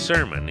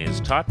Sermon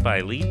is taught by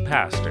lead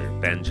pastor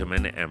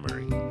Benjamin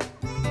Emery.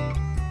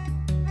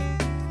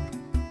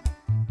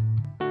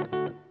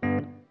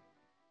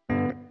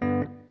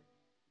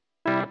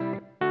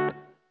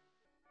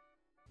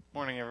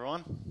 Morning,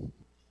 everyone.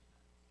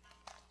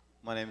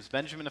 My name is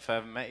Benjamin, if I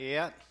haven't met you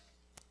yet.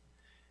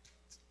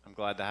 I'm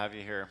glad to have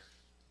you here.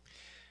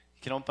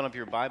 You can open up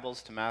your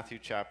Bibles to Matthew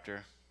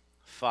chapter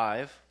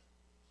 5,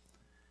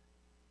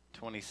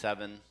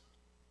 27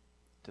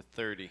 to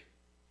 30.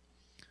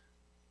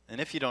 And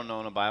if you don't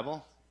own a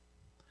Bible,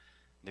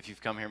 and if you've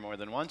come here more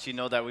than once, you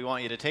know that we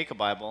want you to take a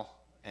Bible,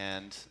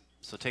 and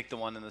so take the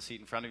one in the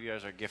seat in front of you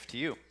as our gift to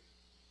you.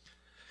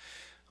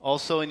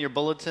 Also in your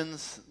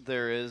bulletins,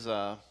 there is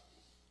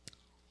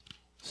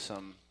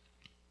some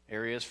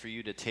areas for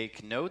you to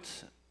take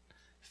notes,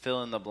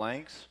 fill in the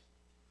blanks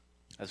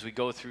as we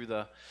go through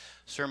the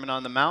Sermon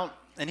on the Mount.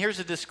 And here's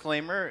a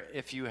disclaimer: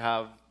 if you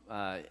have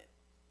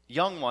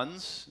young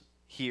ones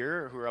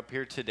here who are up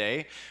here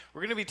today, we're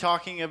going to be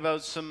talking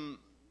about some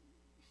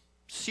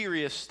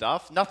serious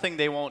stuff, nothing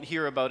they won't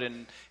hear about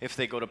if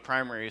they go to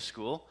primary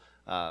school,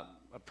 a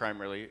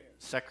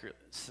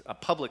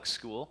public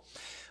school.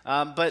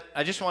 But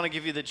I just want to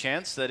give you the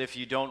chance that if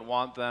you don't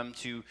want them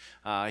to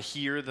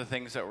hear the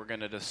things that we're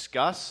going to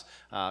discuss,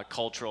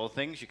 cultural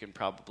things, you can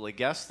probably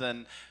guess,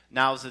 then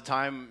now's the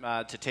time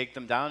to take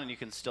them down, and you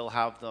can still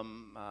have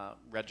them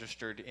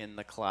registered in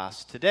the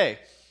class today.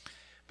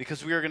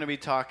 Because we are going to be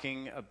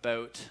talking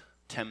about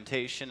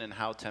temptation and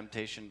how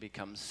temptation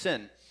becomes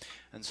sin.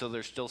 And so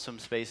there's still some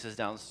spaces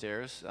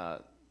downstairs.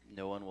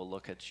 No one will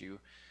look at you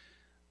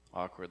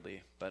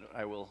awkwardly, but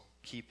I will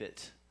keep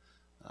it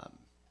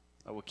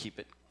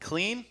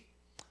clean,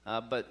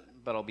 but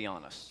I'll be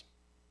honest.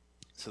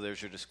 So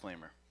there's your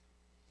disclaimer.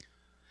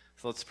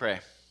 So let's pray.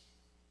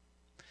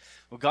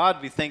 Well, God,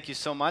 we thank you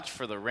so much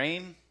for the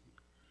rain,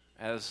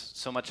 as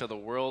so much of the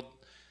world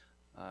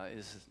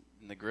is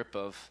in the grip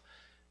of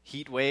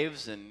heat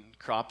waves and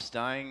crops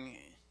dying.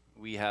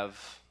 We have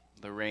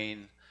the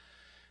rain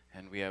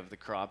and we have the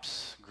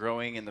crops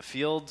growing in the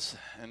fields,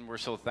 and we're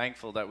so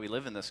thankful that we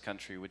live in this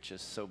country, which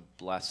is so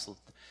blessed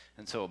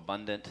and so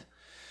abundant.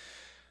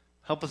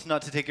 Help us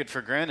not to take it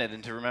for granted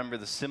and to remember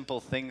the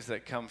simple things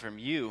that come from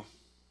you,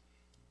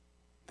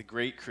 the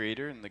great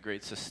creator and the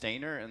great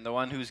sustainer, and the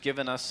one who's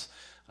given us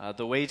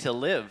the way to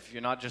live.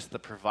 You're not just the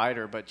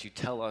provider, but you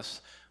tell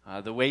us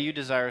the way you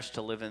desire us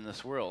to live in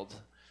this world.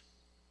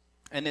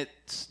 And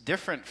it's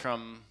different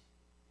from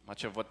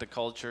much of what the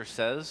culture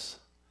says,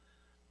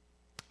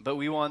 but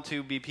we want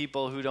to be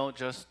people who don't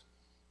just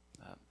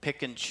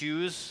pick and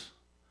choose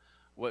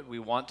what we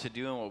want to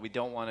do and what we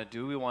don't want to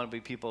do. We want to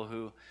be people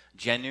who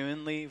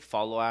genuinely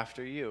follow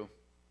after you,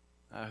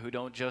 who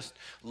don't just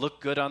look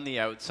good on the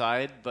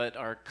outside, but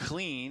are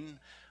clean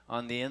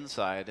on the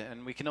inside.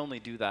 And we can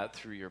only do that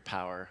through your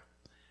power.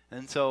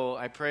 And so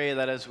I pray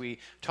that as we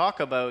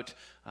talk about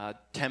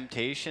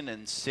temptation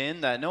and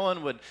sin, that no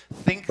one would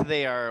think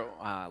they are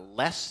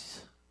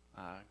less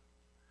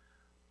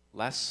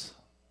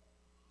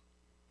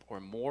or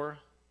more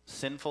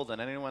sinful than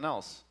anyone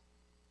else.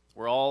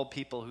 We're all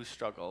people who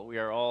struggle. We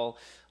are all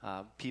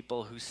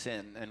people who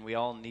sin, and we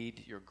all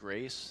need your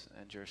grace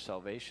and your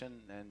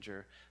salvation and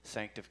your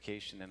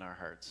sanctification in our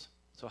hearts.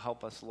 So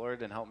help us,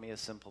 Lord, and help me, a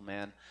simple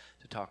man,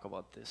 to talk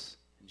about this.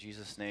 In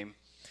Jesus' name,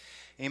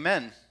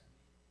 amen.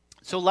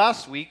 So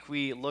last week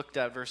we looked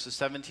at verses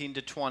 17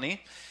 to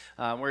 20,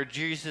 where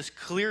Jesus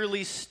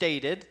clearly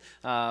stated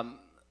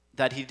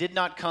that he did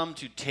not come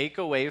to take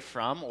away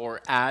from or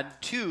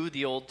add to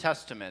the Old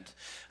Testament.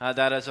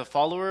 That as a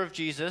follower of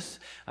Jesus,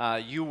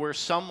 you were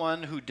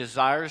someone who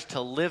desires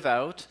to live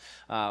out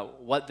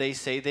what they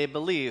say they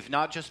believe,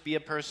 not just be a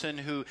person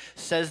who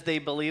says they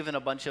believe in a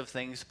bunch of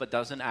things but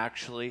doesn't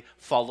actually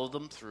follow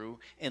them through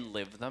and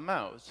live them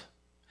out.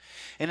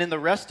 And in the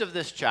rest of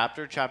this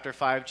chapter, chapter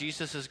 5,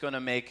 Jesus is going to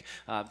make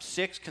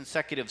 6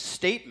 consecutive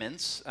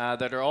statements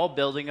that are all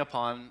building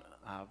upon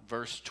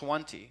verse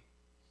 20.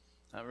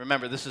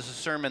 Remember, this is a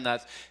sermon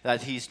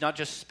that he's not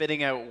just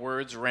spitting out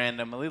words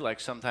randomly like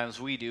sometimes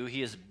we do.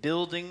 He is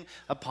building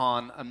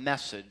upon a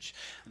message,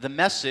 the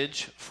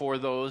message for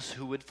those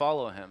who would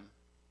follow him.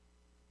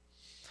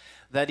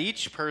 That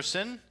each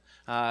person,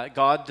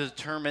 God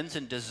determines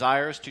and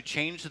desires to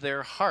change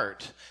their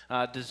heart,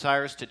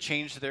 desires to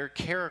change their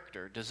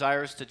character,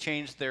 desires to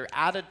change their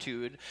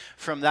attitude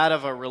from that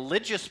of a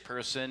religious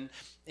person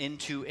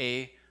into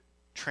a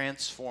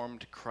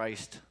transformed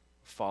Christ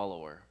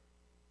follower.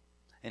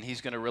 And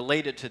he's going to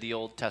relate it to the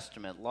Old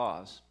Testament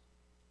laws.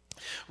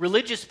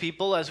 Religious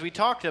people, as we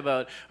talked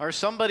about,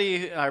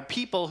 are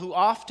people who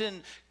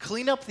often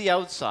clean up the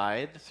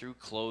outside through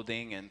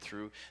clothing and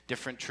through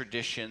different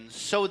traditions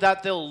so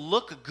that they'll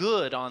look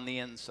good on the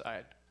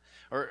inside.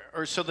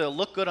 Or so they'll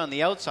look good on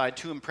the outside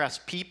to impress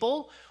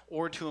people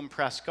or to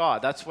impress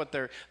God. That's what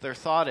their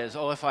thought is.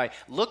 Oh, if I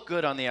look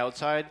good on the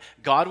outside,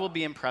 God will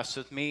be impressed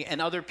with me,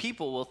 and other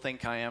people will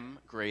think I am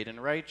great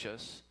and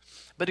righteous.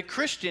 But a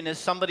Christian is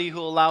somebody who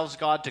allows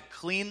God to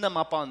clean them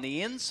up on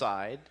the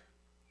inside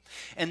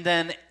And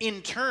then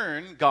in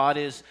turn, God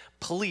is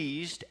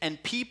pleased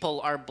and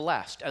people are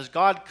blessed. As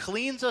God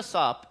cleans us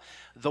up,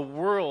 the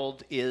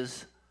world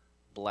is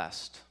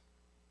blessed.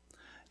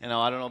 I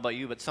don't know about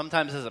you, but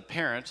sometimes as a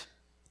parent,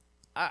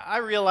 I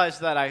realize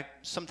that I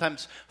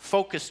sometimes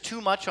focus too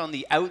much on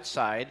the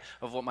outside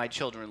of what my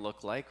children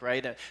look like,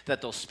 right?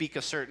 That they'll speak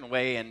a certain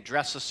way and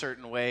dress a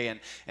certain way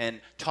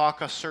and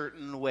talk a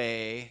certain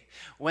way,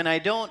 when I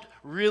don't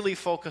really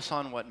focus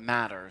on what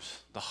matters,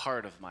 the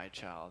heart of my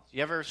child.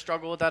 You ever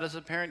struggle with that as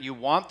a parent? You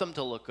want them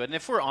to look good. And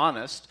if we're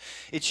honest,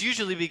 it's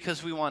usually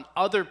because we want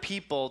other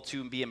people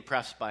to be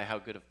impressed by how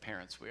good of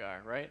parents we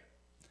are, right?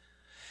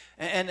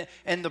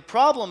 And the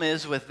problem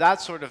is with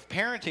that sort of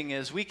parenting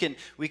is we can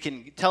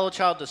tell a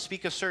child to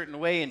speak a certain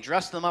way and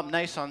dress them up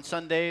nice on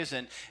Sundays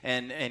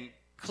and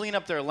clean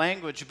up their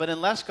language, but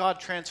unless God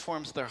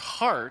transforms their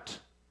heart,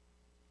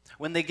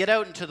 when they get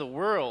out into the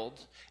world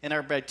and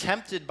are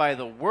tempted by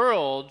the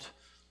world,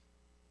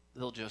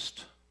 they'll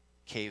just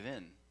cave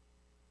in.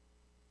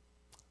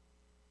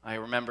 I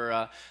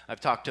remember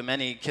I've talked to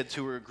many kids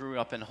who grew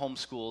up in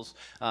homeschools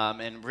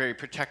and very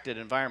protected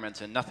environments,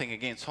 and nothing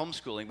against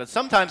homeschooling, but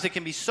sometimes it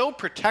can be so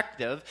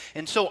protective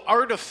and so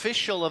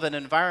artificial of an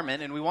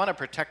environment, and we want to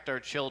protect our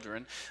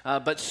children,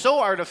 but so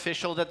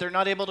artificial that they're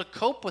not able to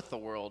cope with the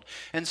world.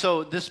 And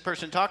so this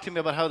person talked to me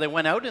about how they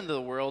went out into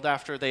the world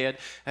after they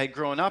had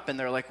grown up, and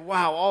they're like,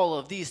 wow, all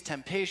of these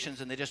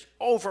temptations, and they just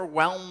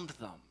overwhelmed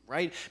them,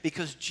 right?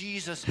 Because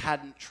Jesus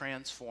hadn't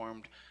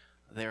transformed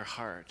their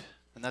heart.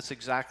 And that's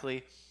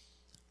exactly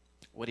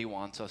what he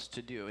wants us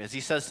to do. As he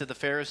says to the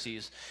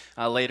Pharisees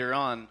later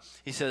on,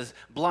 he says,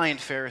 blind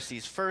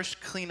Pharisees,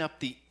 first clean up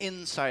the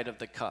inside of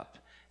the cup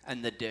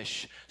and the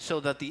dish so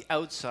that the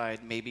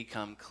outside may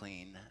become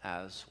clean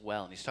as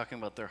well. And he's talking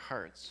about their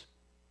hearts.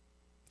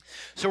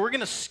 So we're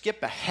going to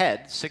skip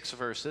ahead 6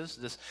 verses.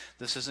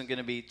 This isn't going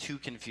to be too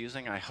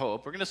confusing, I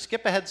hope. We're going to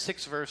skip ahead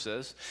 6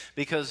 verses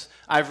because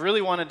I've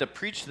really wanted to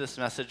preach this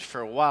message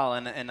for a while,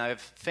 and I have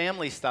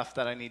family stuff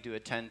that I need to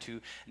attend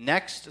to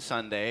next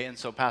Sunday, and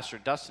so Pastor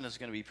Dustin is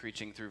going to be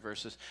preaching through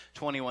verses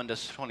 21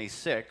 to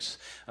 26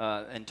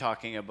 and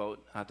talking about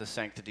the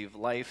sanctity of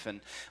life.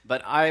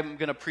 But I'm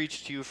going to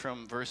preach to you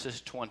from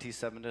verses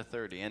 27 to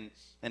 30, and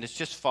it's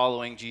just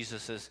following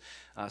Jesus'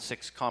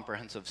 6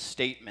 comprehensive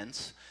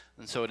statements.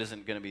 And so it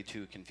isn't going to be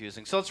too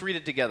confusing. So let's read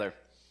it together.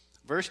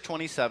 Verse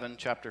 27,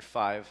 chapter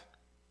 5.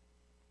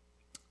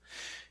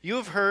 You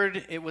have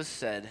heard it was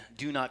said,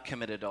 do not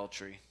commit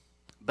adultery.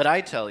 But I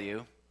tell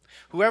you,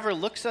 whoever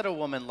looks at a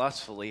woman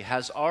lustfully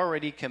has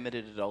already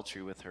committed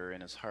adultery with her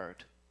in his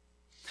heart.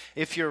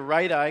 If your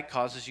right eye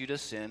causes you to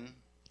sin,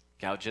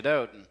 gouge it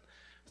out and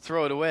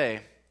throw it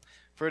away.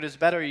 For it is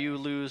better you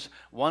lose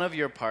one of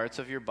your parts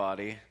of your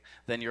body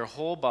than your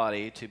whole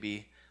body to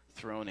be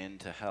thrown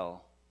into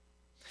hell.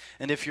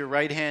 And if your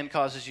right hand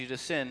causes you to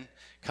sin,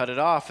 cut it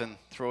off and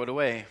throw it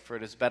away, for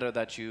it is better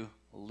that you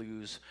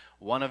lose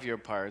one of your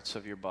parts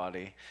of your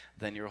body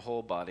than your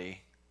whole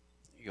body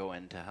go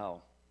into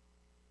hell.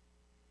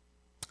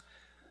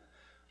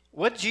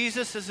 What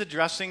Jesus is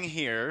addressing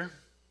here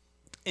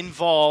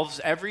involves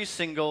every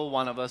single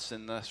one of us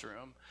in this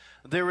room.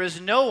 There is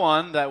no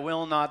one that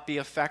will not be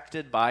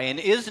affected by and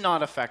is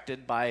not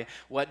affected by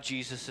what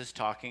Jesus is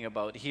talking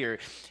about here.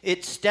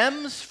 It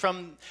stems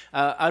from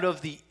out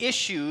of the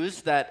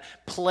issues that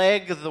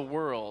plague the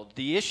world,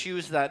 the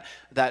issues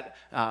that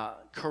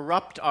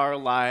corrupt our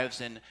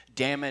lives and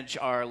damage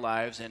our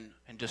lives and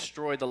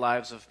destroy the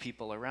lives of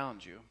people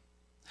around you.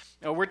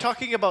 Now, we're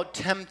talking about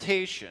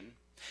temptation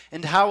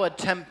and how a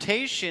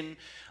temptation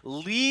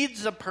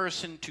leads a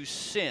person to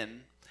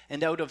sin,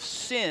 and out of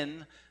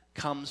sin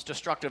comes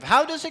destructive.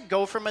 How does it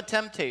go from a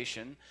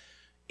temptation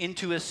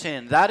into a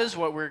sin? That is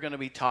what we're going to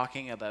be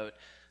talking about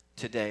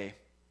today.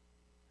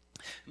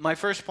 My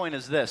first point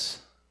is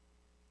this,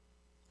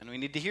 and we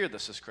need to hear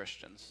this as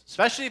Christians,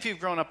 especially if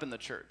you've grown up in the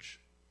church,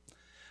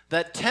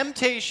 that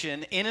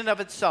temptation in and of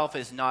itself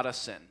is not a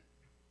sin.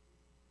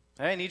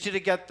 Okay? I need you to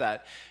get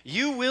that.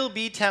 You will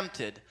be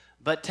tempted,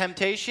 but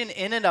temptation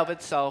in and of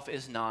itself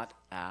is not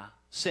a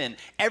sin.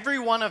 Every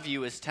one of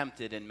you is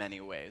tempted in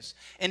many ways.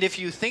 And if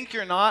you think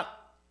you're not,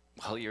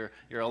 well, you're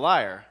a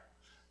liar,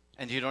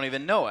 and you don't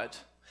even know it.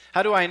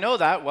 How do I know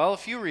that? Well, a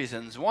few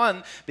reasons.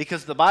 One,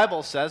 because the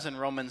Bible says in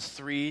Romans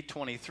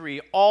 3:23,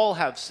 all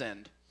have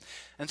sinned.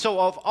 And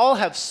so if all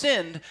have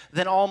sinned,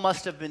 then all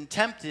must have been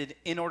tempted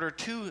in order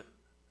to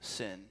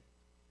sin.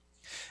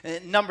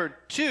 And number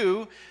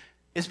 2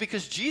 is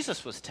because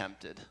Jesus was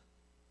tempted.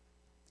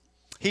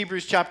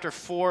 Hebrews chapter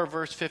 4,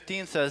 verse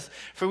 15 says,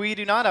 for we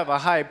do not have a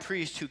high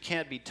priest who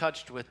can't be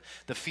touched with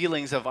the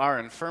feelings of our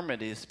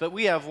infirmities, but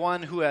we have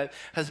one who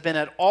has been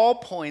at all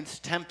points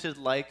tempted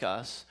like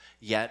us,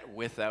 yet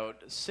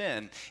without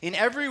sin. In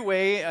every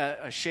way,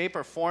 a shape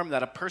or form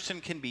that a person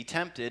can be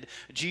tempted,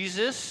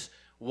 Jesus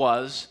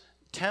was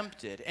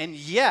tempted, and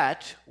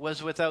yet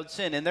was without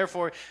sin, and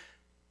therefore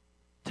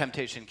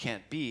temptation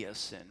can't be a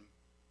sin.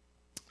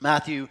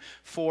 Matthew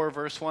 4,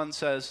 verse 1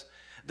 says,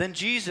 then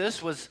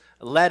Jesus was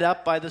led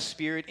up by the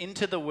Spirit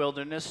into the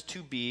wilderness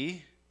to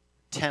be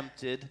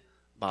tempted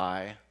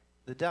by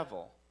the the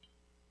devil.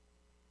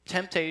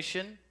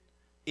 Temptation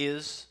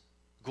is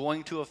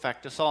going to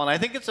affect us all. And I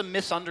think it's a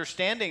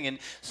misunderstanding in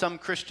some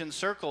Christian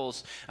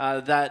circles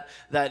that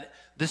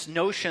this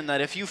notion that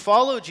if you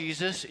follow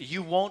Jesus,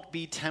 you won't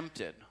be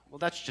tempted. Well,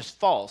 that's just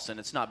false, and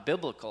it's not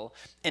biblical,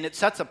 and it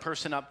sets a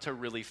person up to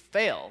really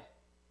fail.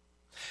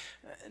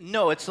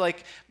 No, it's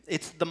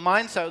the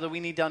mindset that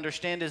we need to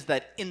understand is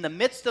that in the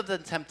midst of the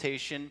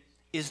temptation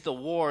is the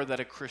war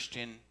that a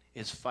Christian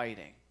is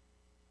fighting.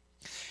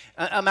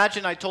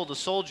 Imagine I told a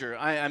soldier,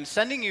 I'm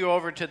sending you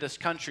over to this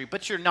country,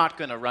 but you're not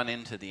going to run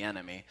into the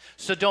enemy.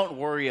 So don't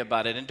worry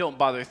about it, and don't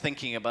bother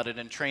thinking about it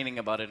and training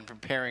about it and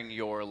preparing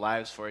your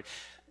lives for it.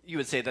 You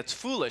would say that's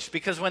foolish,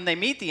 because when they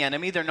meet the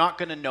enemy, they're not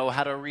going to know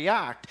how to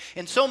react.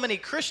 And so many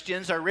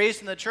Christians are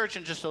raised in the church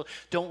and just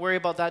don't worry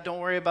about that,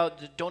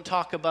 don't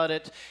talk about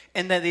it.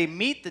 And then they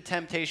meet the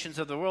temptations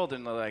of the world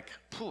and they're like,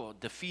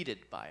 defeated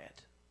by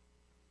it.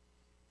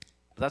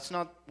 But that's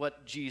not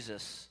what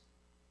Jesus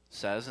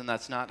says, and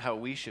that's not how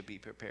we should be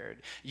prepared.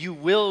 You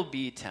will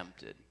be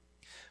tempted,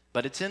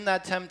 but it's in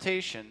that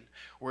temptation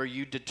where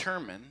you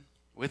determine,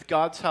 with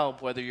God's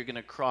help, whether you're going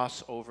to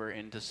cross over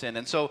into sin.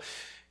 And so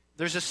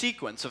there's a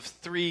sequence of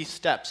 3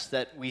 steps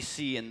that we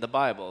see in the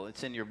Bible.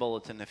 It's in your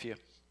bulletin if you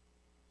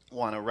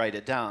want to write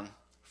it down,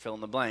 fill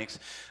in the blanks.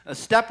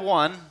 Step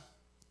 1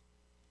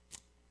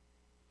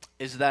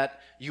 is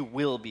that you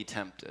will be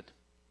tempted.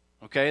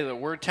 Okay, the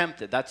word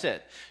tempted, that's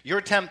it.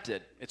 You're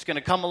tempted. It's going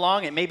to come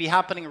along. It may be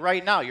happening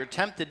right now. You're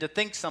tempted to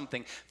think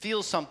something,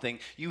 feel something.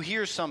 You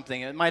hear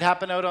something. It might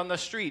happen out on the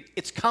street.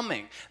 It's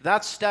coming.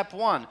 That's step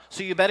 1.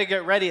 So you better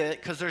get ready,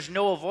 because there's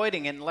no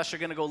avoiding it unless you're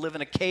going to go live in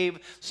a cave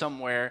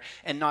somewhere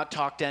and not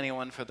talk to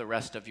anyone for the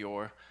rest of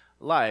your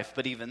life.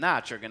 But even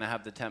that, you're going to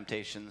have the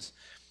temptations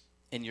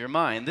in your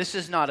mind. This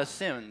is not a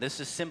sin.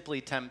 This is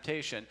simply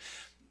temptation.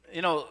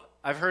 You know,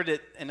 I've heard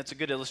it, and it's a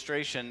good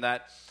illustration,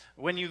 that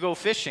when you go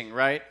fishing,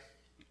 right?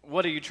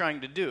 What are you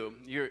trying to do?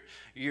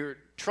 You're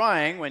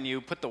trying, when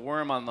you put the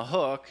worm on the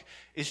hook,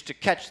 is to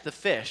catch the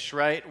fish,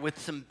 right, with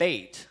some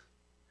bait.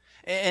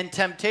 And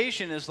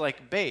temptation is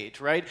like bait,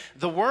 right?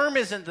 The worm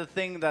isn't the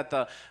thing that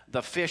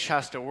the fish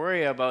has to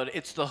worry about.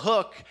 It's the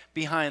hook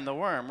behind the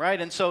worm, right?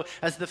 And so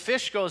as the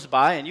fish goes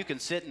by, and you can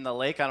sit in the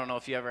lake, I don't know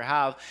if you ever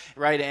have,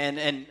 right,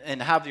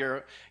 and have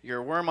your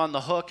worm on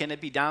the hook, and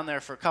it be down there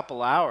for a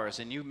couple hours,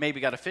 and you maybe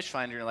got a fish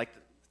finder, and you're like,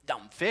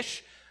 dumb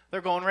fish. They're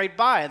going right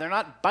by. They're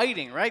not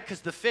biting, right? Because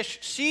the fish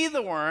see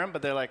the worm,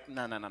 but they're like,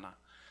 no.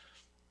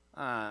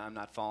 I'm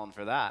not falling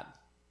for that.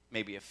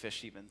 Maybe a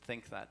fish even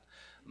think that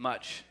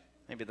much.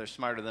 Maybe they're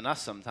smarter than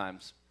us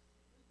sometimes,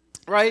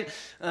 right?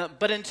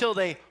 But until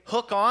they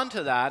hook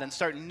onto that and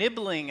start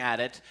nibbling at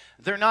it,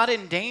 they're not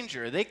in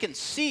danger. They can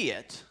see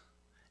it,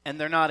 and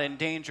they're not in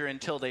danger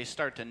until they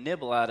start to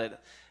nibble at it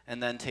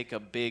and then take a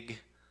big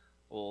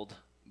old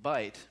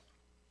bite.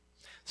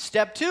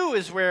 Step 2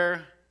 is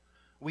where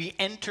we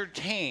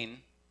entertain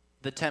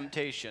the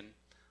temptation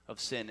of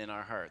sin in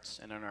our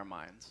hearts and in our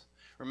minds,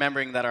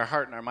 remembering that our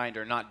heart and our mind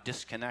are not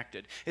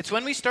disconnected. It's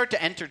when we start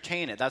to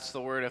entertain it. That's the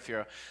word if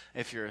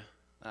you're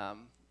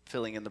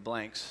filling in the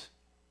blanks.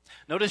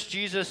 Notice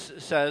Jesus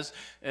says,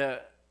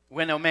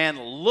 when a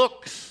man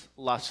looks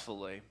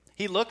lustfully,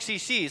 he looks, he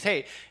sees.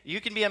 Hey,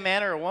 you can be a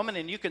man or a woman,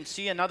 and you can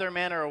see another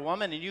man or a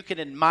woman, and you can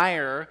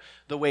admire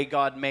the way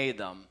God made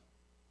them.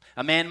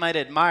 A man might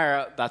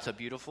admire, that's a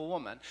beautiful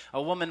woman.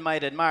 A woman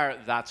might admire,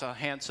 that's a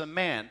handsome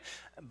man.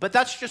 But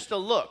that's just a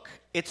look.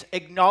 It's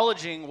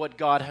acknowledging what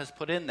God has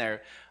put in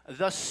there.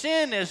 The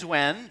sin is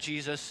when,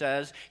 Jesus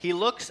says, he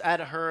looks at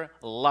her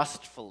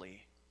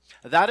lustfully.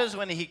 That is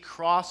when he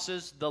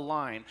crosses the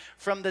line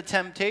from the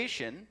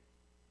temptation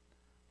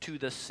to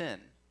the sin.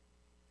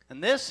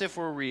 And this, if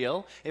we're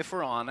real, if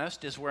we're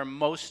honest, is where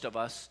most of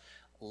us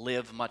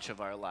live much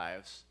of our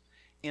lives,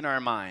 in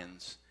our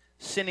minds.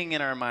 Sinning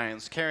in our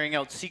minds, carrying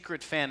out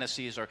secret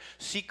fantasies or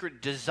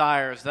secret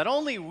desires that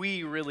only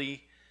we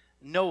really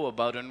know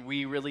about and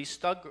we really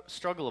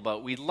struggle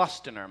about. We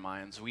lust in our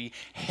minds. We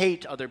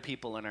hate other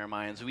people in our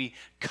minds. We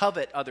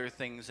covet other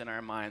things in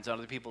our minds,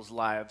 other people's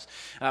lives.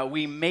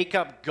 We make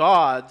up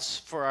gods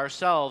for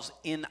ourselves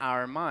in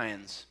our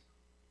minds.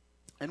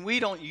 And we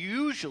don't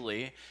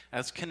usually,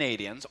 as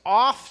Canadians,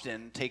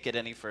 often take it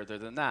any further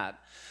than that.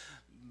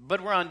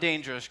 But we're on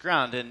dangerous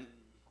ground, and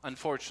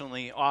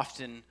unfortunately,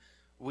 often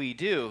we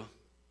do.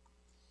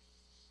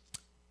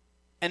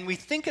 And we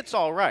think it's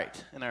all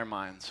right in our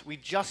minds. We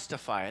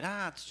justify it.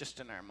 It's just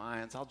in our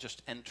minds. I'll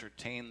just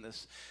entertain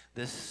this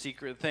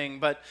secret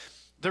thing. But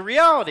the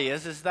reality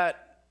is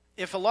that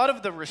if a lot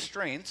of the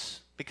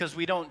restraints, because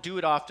we don't do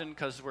it often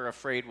because we're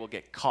afraid we'll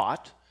get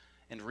caught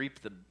and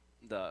reap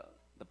the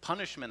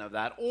punishment of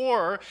that,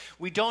 or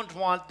we don't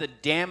want the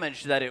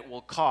damage that it will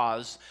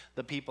cause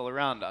the people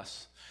around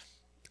us.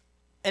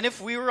 And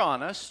if we were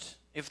honest,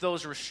 if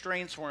those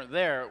restraints weren't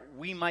there,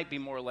 we might be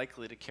more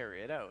likely to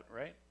carry it out,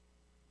 right?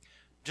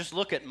 Just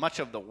look at much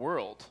of the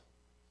world.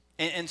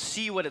 and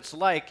see what it's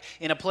like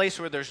in a place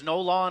where there's no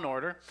law and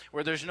order,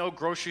 where there's no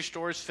grocery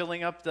stores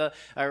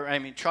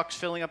trucks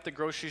filling up the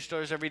grocery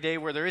stores every day,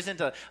 where there isn't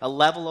a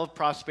level of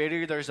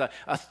prosperity. There's a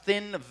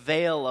thin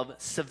veil of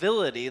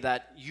civility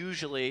that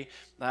usually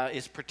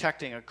is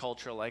protecting a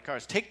culture like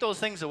ours. Take those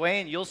things away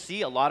and you'll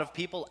see a lot of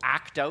people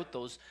act out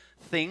those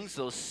things,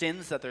 those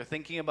sins that they're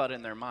thinking about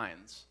in their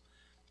minds.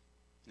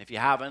 And if you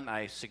haven't,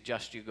 I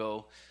suggest you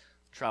go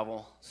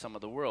travel some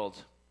of the world.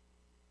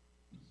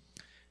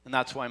 And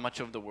that's why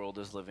much of the world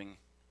is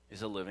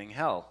a living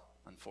hell,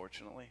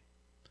 unfortunately.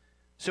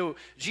 So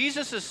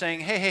Jesus is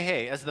saying,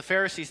 hey, as the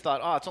Pharisees thought,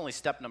 it's only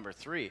step number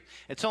 3.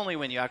 It's only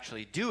when you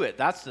actually do it,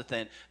 that's the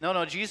thing.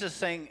 No, Jesus is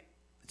saying,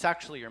 it's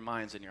actually your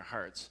minds and your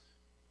hearts.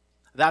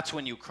 That's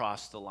when you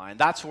cross the line.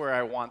 That's where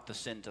I want the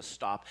sin to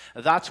stop.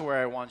 That's where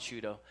I want you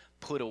to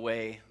put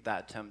away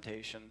that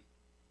temptation.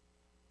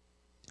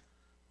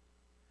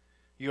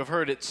 You have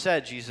heard it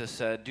said, Jesus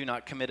said, do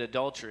not commit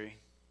adultery.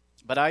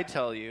 But I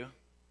tell you,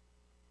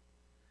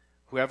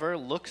 whoever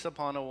looks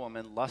upon a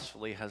woman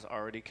lustfully has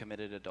already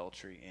committed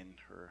adultery in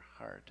her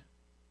heart.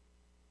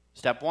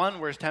 Step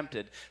 1, we're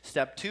tempted.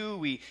 Step 2,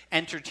 we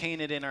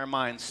entertain it in our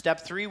minds.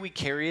 Step 3, we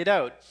carry it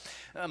out.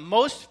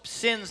 Most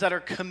sins that are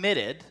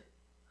committed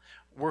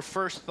were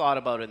first thought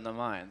about in the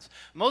minds.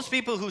 Most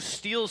people who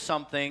steal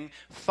something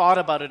thought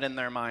about it in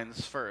their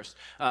minds first.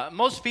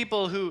 Most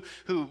people who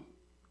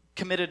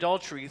commit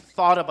adultery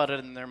thought about it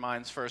in their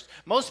minds first.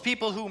 Most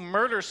people who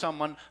murder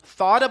someone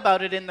thought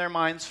about it in their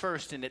minds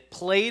first, and it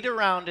played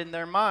around in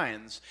their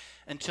minds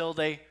until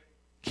they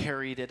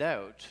carried it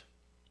out.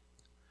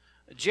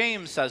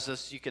 James says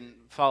this. You can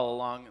follow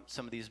along.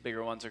 Some of these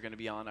bigger ones are going to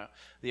be on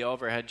the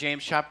overhead.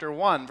 James chapter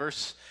 1,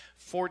 verse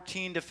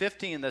 14 to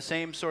 15, the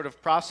same sort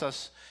of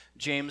process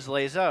James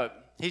lays out.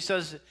 He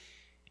says,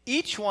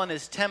 each one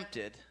is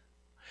tempted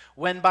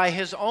when by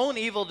his own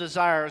evil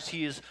desires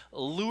he is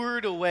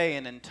lured away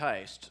and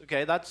enticed.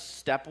 Okay, that's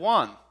step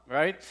 1,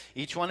 right?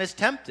 Each one is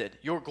tempted.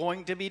 You're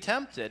going to be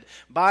tempted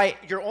by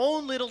your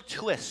own little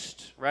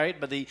twist, right?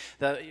 But the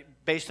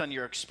based on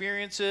your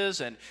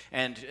experiences and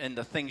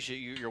the things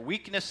your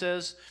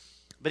weaknesses.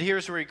 But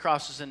here's where he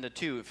crosses into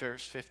 2,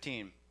 verse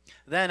 15.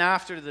 Then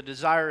after the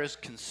desire is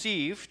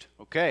conceived,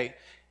 okay,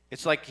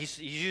 it's like he's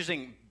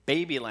using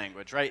baby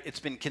language, right? It's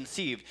been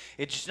conceived.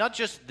 It's not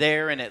just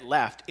there and it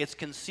left. It's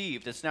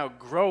conceived. It's now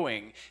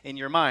growing in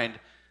your mind.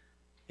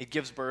 It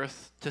gives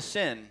birth to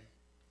sin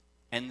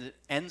and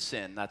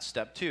sin. That's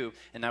step 2.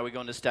 And now we go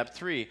into step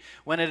 3.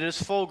 When it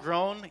is full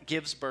grown, it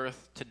gives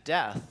birth to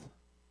death.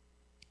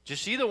 Do you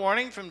see the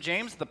warning from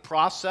James? The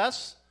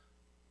process.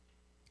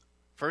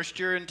 First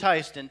you're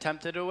enticed and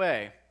tempted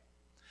away.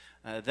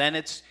 Then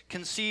it's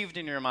conceived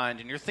in your mind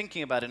and you're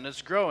thinking about it and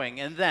it's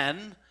growing. And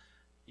then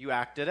you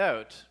act it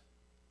out.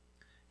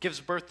 Gives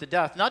birth to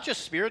death. Not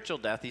just spiritual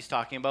death he's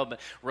talking about,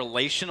 but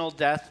relational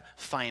death,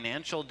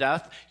 financial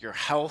death. Your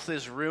health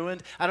is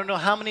ruined. I don't know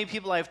how many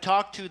people I've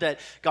talked to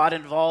that got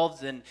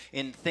involved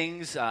in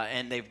things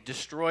and they've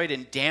destroyed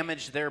and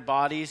damaged their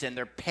bodies and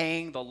they're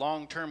paying the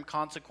long-term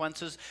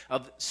consequences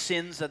of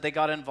sins that they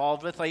got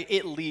involved with. Like,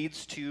 it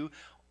leads to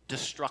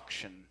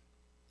destruction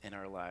in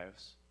our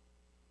lives.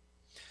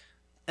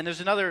 And there's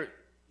another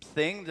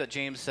thing that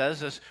James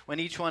says is when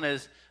each one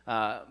is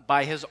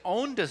by his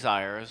own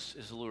desires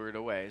is lured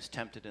away, is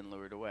tempted and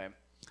lured away.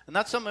 And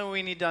that's something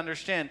we need to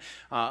understand.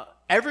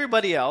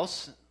 Everybody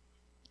else,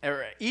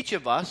 or each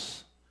of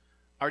us,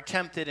 are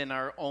tempted in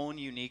our own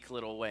unique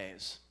little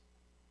ways.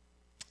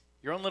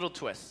 Your own little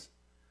twists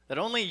that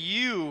only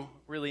you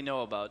really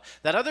know about,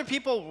 that other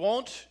people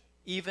won't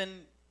even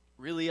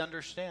really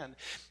understand.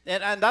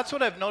 And that's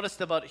what I've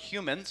noticed about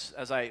humans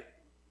as I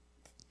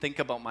think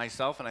about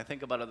myself and I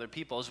think about other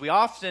people, is we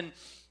often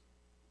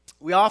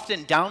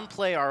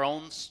downplay our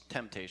own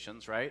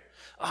temptations, right?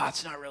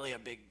 It's not really a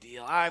big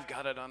deal. I've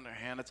got it under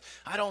hand.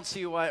 I don't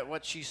see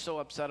what she's so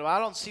upset about. I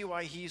don't see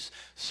why he's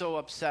so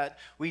upset.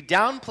 We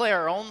downplay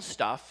our own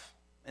stuff,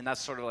 and that's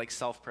sort of like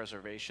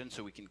self-preservation,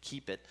 so we can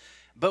keep it.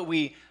 But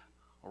we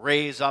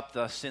raise up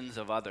the sins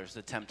of others,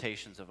 the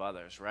temptations of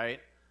others, right?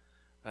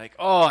 Like,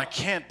 I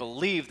can't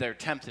believe they're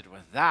tempted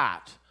with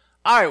that.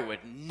 I would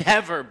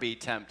never be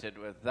tempted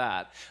with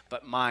that,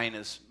 but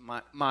mine's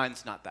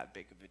not that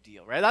big of a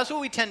deal, right? That's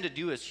what we tend to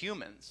do as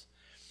humans.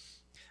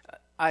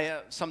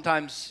 I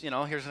sometimes,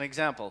 here's an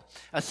example.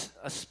 A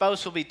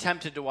spouse will be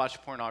tempted to watch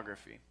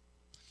pornography,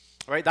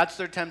 right? That's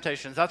their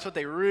temptations. That's what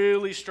they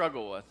really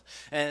struggle with,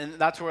 and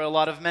that's where a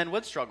lot of men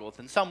would struggle with,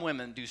 and some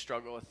women do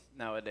struggle with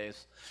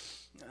nowadays.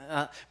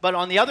 But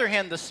on the other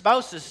hand, the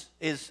spouse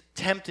is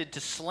tempted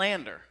to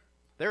slander.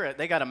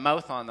 They got a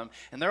mouth on them,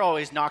 and they're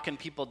always knocking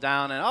people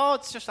down, and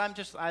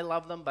I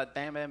love them, but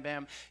bam, bam,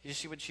 bam. You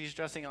see what she's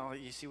dressing?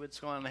 You see what's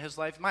going on in his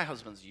life? My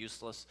husband's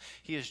useless.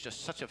 He is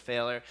just such a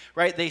failure,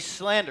 right? They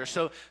slander.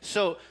 So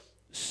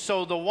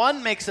the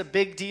one makes a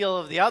big deal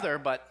of the other,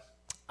 but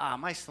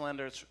my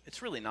slander,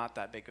 it's really not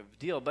that big of a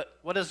deal. But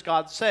what does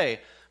God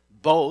say?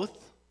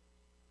 Both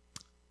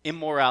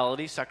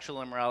immorality,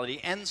 sexual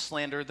immorality, and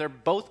slander, they're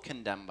both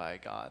condemned by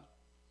God.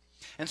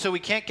 And so we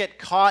can't get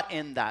caught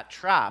in that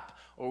trap,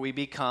 or we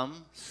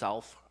become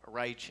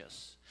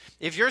self-righteous.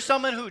 If you're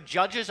someone who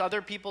judges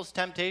other people's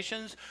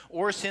temptations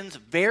or sins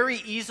very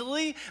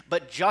easily,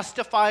 but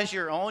justifies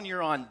your own,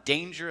 you're on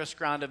dangerous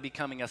ground of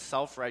becoming a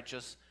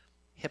self-righteous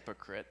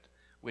hypocrite,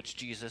 which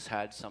Jesus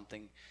had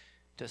something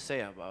to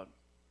say about.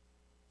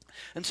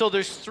 And so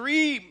there's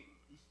three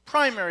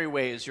primary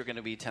ways you're going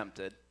to be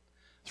tempted.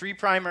 Three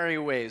primary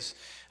ways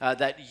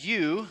that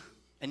you,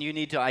 and you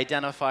need to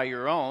identify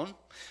your own,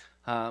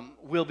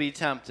 will be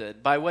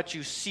tempted. By what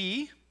you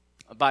see,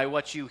 by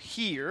what you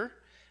hear,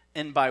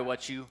 and by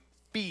what you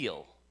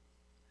feel.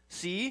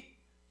 See,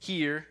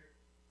 hear,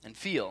 and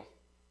feel.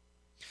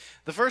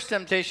 The first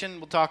temptation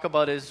we'll talk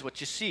about is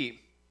what you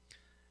see.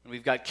 And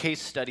we've got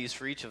case studies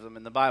for each of them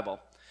in the Bible.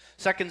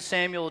 2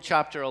 Samuel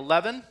chapter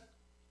 11,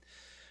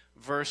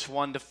 verse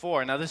 1 to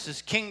 4. Now this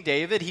is King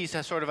David. He's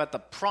sort of at the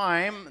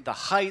prime, the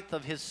height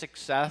of his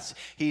success.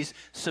 He's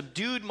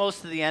subdued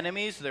most of the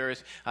enemies.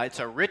 It's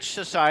a rich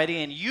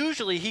society, and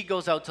usually he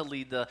goes out to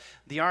lead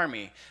the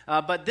army.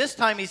 But this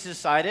time he's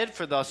decided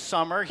for the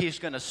summer he's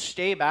going to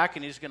stay back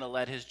and he's going to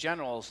let his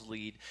generals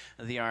lead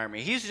the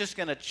army. He's just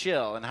going to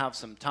chill and have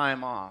some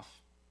time off.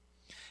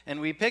 And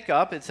we pick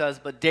up, it says,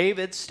 "But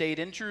David stayed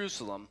in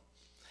Jerusalem.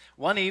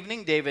 One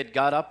evening, David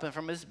got up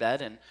from his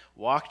bed and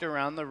walked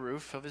around the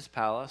roof of his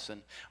palace.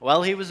 And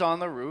while he was on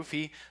the roof,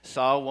 he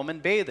saw a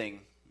woman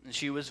bathing, and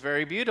she was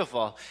very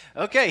beautiful."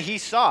 Okay, he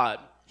saw it.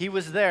 He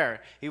was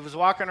there. He was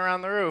walking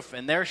around the roof,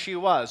 and there she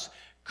was.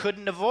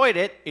 Couldn't avoid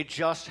it. It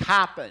just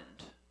happened.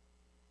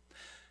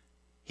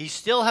 He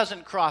still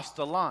hasn't crossed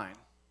the line.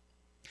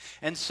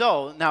 And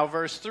so, now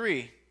verse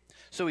 3.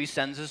 So he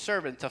sends his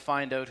servant to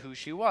find out who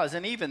she was.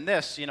 And even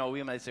this,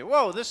 we might say,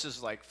 whoa, this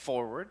is like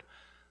forward.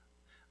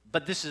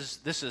 But this is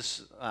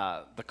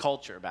the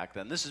culture back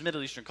then. This is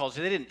Middle Eastern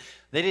culture.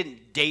 They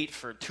didn't date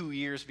for 2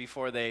 years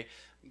before they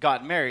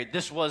got married.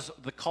 This was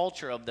the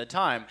culture of the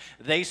time.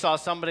 They saw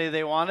somebody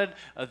they wanted.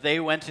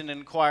 They went and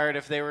inquired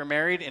if they were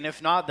married, and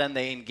if not, then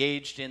they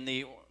engaged in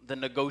the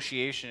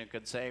negotiation, you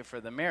could say, for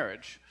the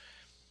marriage.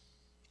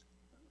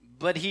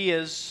 But he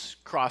is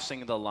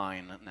crossing the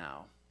line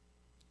now.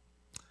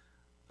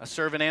 A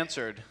servant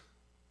answered,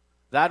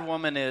 "That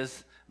woman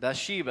is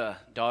Bathsheba,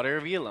 daughter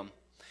of Elam,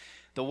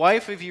 the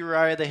wife of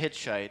Uriah the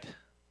Hittite."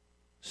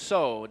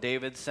 So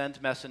David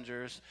sent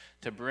messengers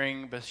to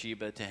bring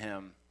Bathsheba to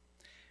him.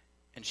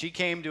 And she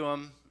came to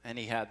him, and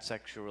he had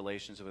sexual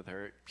relations with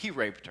her. He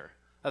raped her.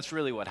 That's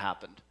really what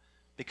happened,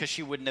 because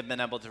she wouldn't have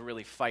been able to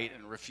really fight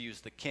and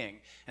refuse the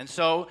king. And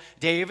so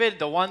David,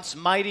 the once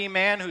mighty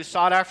man who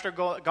sought after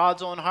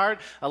God's own heart,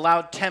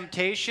 allowed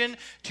temptation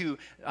to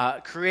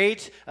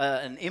create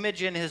an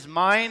image in his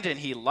mind, and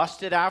he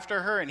lusted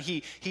after her, and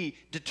he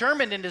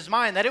determined in his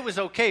mind that it was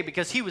okay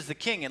because he was the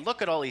king, and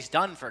look at all he's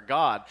done for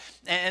God.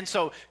 And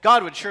so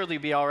God would surely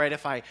be all right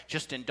if I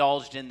just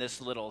indulged in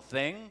this little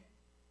thing.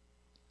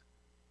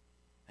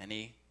 And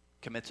he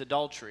commits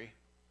adultery,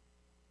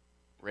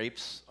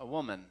 rapes a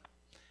woman.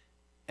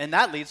 And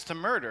that leads to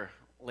murder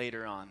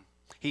later on.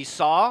 He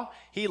saw,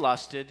 he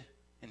lusted,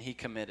 and he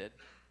committed.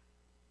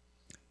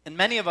 And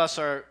many of us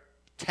are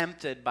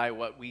tempted by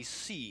what we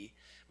see,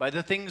 by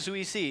the things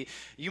we see.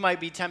 You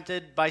might be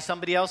tempted by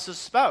somebody else's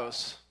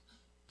spouse.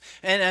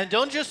 And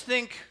don't just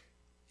think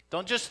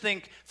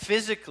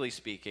physically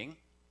speaking,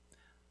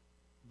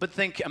 but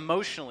think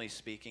emotionally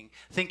speaking,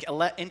 think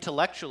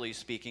intellectually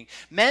speaking.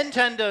 Men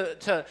tend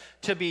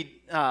to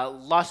be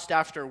lust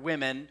after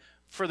women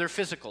for their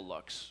physical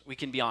looks. We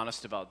can be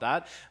honest about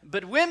that.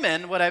 But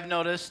women, what I've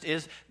noticed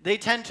is they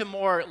tend to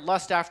more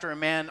lust after a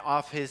man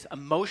off his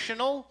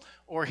emotional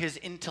or his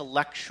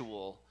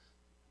intellectual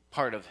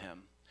part of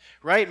him,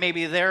 right?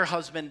 Maybe their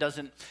husband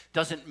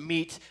doesn't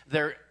meet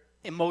their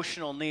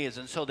emotional needs,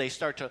 and so they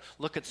start to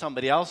look at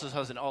somebody else's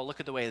husband. Oh,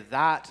 look at the way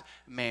that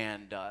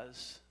man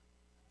does.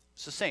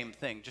 It's the same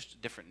thing, just a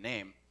different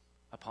name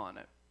upon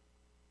it.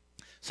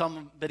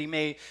 Somebody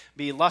may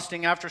be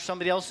lusting after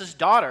somebody else's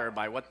daughter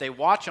by what they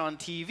watch on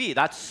TV.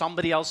 That's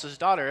somebody else's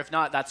daughter. If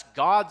not, that's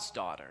God's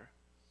daughter.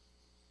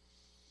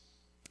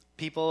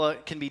 People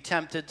can be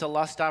tempted to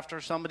lust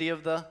after somebody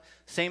of the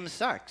same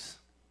sex.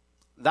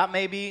 That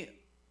may be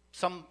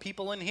some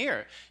people in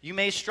here. You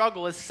may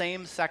struggle with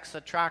same-sex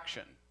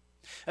attraction.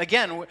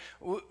 Again,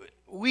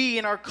 we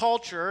in our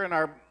culture, in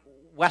our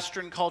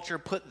Western culture,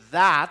 put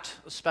that,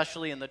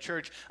 especially in the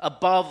church,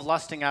 above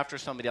lusting after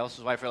somebody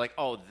else's wife. We're like,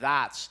 oh,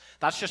 that's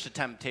just a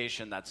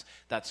temptation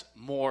that's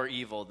more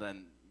evil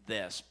than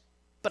this.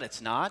 But it's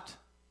not.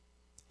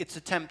 It's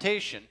a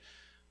temptation.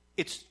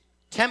 It's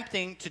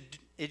tempting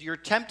you're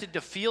tempted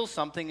to feel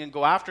something and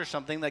go after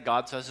something that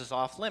God says is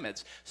off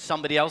limits.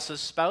 Somebody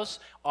else's spouse,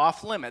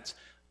 off limits.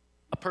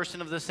 A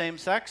person of the same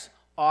sex,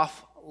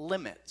 off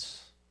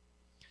limits.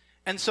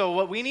 And so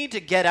what we need to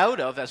get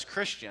out of as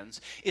Christians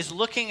is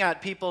looking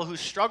at people who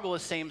struggle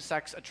with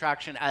same-sex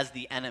attraction as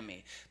the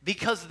enemy,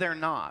 because they're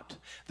not.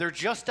 They're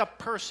just a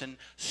person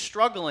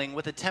struggling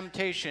with a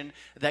temptation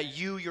that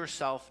you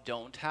yourself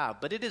don't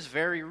have. But it is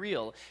very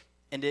real.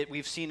 And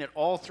we've seen it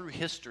all through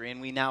history,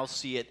 and we now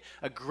see it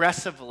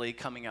aggressively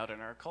coming out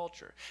in our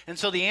culture. And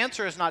so the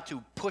answer is not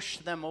to push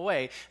them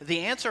away.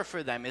 The answer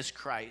for them is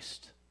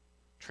Christ,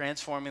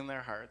 transforming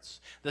their hearts.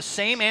 The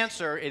same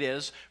answer it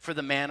is for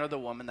the man or the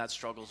woman that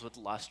struggles with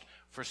lust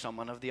for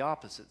someone of the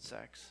opposite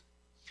sex.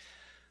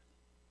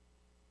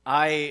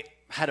 I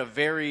had a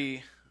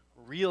very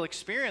real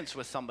experience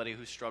with somebody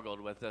who struggled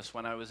with this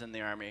when I was in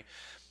the Army.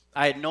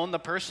 I had known the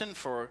person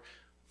for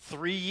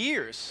 3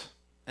 years,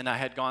 and I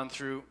had gone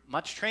through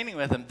much training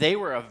with them. They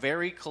were a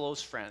very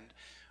close friend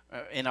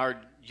in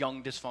our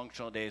young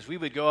dysfunctional days. We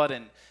would go out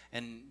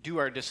and do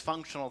our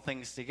dysfunctional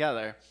things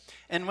together.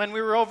 And when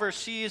we were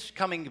overseas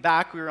coming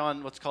back, we were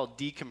on what's called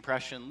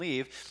decompression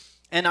leave.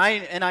 And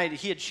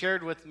he had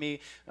shared with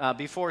me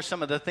before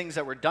some of the things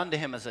that were done to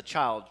him as a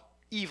child.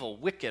 Evil,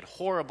 wicked,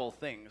 horrible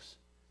things.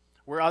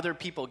 Where other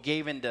people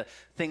gave into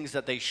things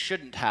that they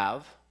shouldn't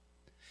have.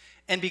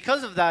 And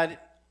because of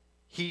that,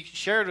 he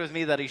shared with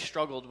me that he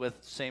struggled with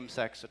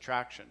same-sex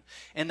attraction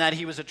and that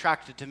he was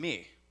attracted to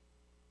me.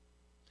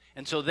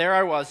 And so there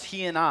I was,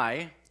 he and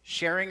I,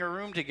 sharing a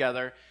room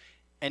together,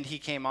 and he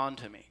came on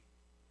to me.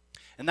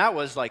 And that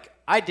was like,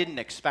 I didn't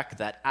expect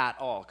that at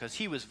all, because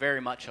he was very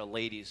much a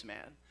ladies'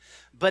 man.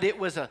 But it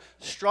was a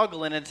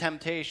struggle and a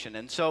temptation.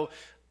 And so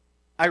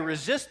I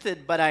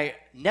resisted, but I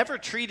never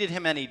treated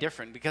him any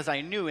different, because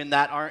I knew in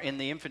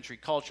the infantry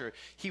culture,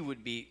 he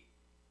would be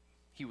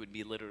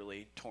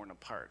literally torn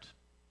apart.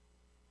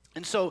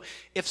 And so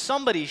if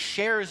somebody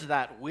shares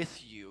that with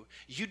you,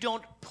 you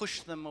don't push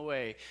them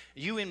away.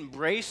 You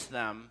embrace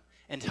them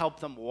and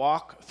help them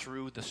walk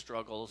through the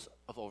struggles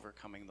of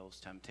overcoming those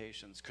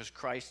temptations, because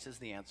Christ is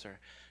the answer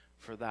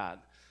for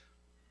that.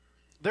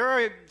 There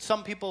are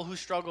some people who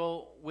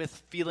struggle with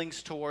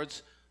feelings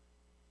towards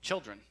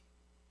children.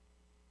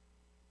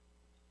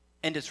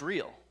 And it's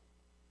real.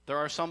 There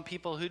are some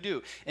people who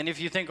do. And if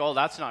you think, oh,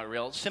 that's not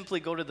real, simply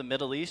go to the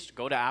Middle East,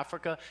 go to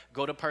Africa,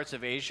 go to parts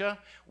of Asia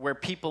where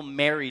people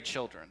marry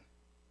children.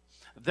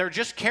 They're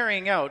just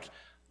carrying out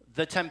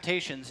the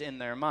temptations in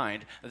their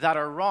mind that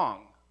are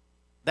wrong,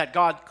 that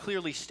God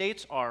clearly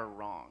states are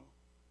wrong.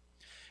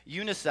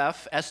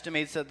 UNICEF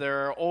estimates that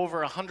there are over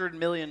 100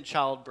 million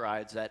child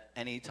brides at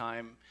any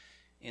time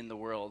in the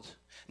world.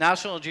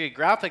 National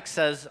Geographic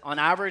says on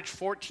average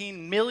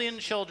 14 million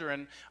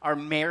children are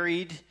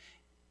married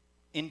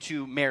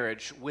into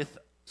marriage with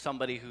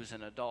somebody who's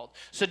an adult.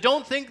 So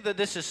don't think that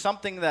this is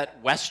something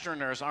that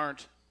Westerners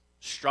aren't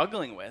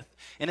struggling with.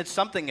 And it's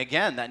something,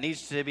 again, that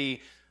needs to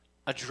be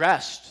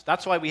addressed.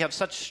 That's why we have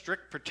such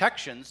strict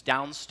protections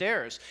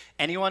downstairs.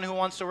 Anyone who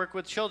wants to work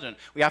with children,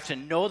 we have to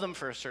know them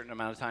for a certain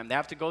amount of time. They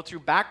have to go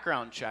through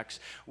background checks.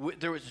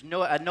 There was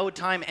at no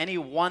time any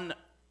one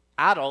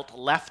adult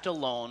left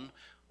alone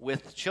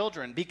with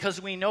children,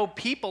 because we know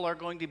people are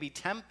going to be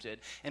tempted,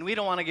 and we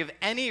don't want to give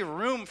any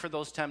room for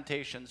those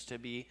temptations to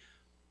be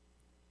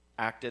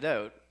acted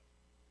out.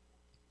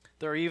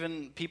 There are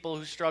even people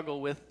who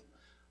struggle with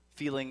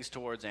feelings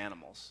towards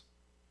animals,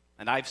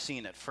 and I've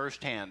seen it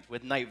firsthand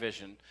with night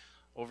vision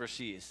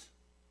overseas.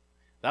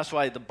 That's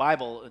why the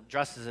Bible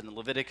addresses it in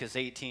Leviticus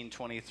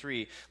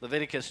 18:23,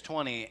 Leviticus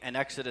 20, and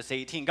Exodus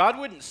 18. God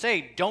wouldn't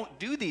say, don't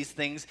do these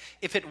things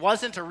if it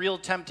wasn't a real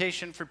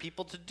temptation for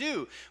people to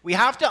do. We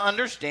have to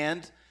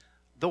understand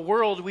the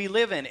world we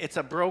live in. It's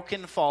a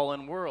broken,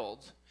 fallen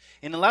world.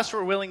 And unless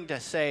we're willing to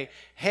say,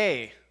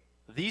 hey,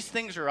 these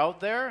things are out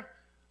there,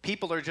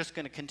 people are just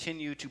going to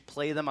continue to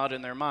play them out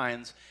in their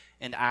minds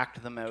and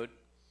act them out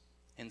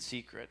in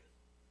secret.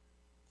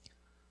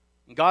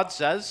 And God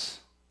says,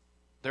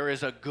 there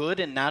is a good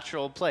and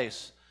natural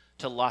place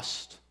to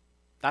lust.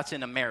 That's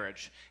in a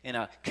marriage, in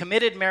a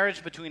committed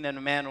marriage between a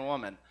man and a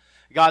woman.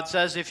 God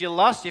says, if you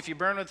lust, if you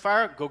burn with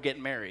fire, go get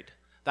married.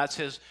 That's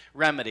his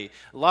remedy.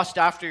 Lust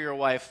after your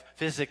wife,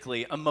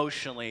 physically,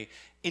 emotionally,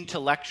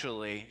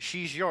 intellectually,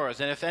 she's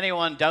yours. And if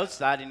anyone doubts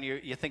that, and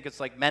you think it's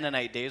like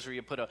Mennonite days where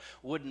you put a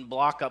wooden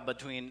block up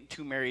between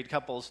two married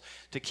couples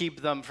to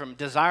keep them from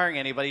desiring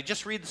anybody,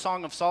 just read the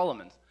Song of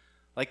Solomon.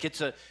 Like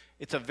it's a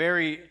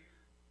very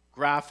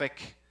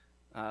graphic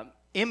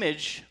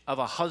image of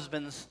a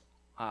husband's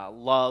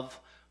love,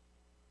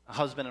 a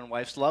husband and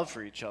wife's love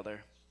for each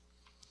other.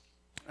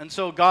 And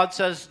so God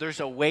says there's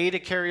a way to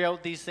carry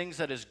out these things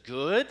that is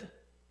good,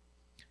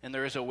 and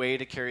there is a way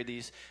to carry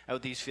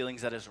out these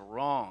feelings that is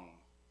wrong.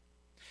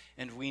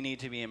 And we need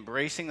to be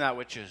embracing that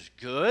which is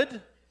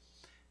good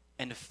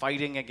and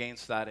fighting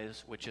against that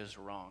which is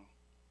wrong.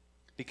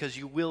 Because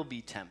you will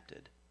be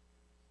tempted.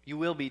 You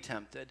will be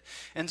tempted.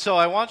 And so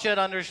I want you to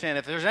understand,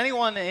 if there's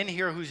anyone in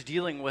here who's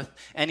dealing with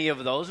any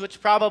of those,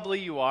 which probably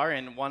you are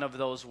in one of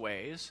those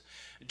ways,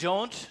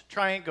 don't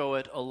try and go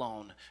it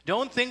alone.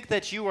 Don't think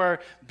that you are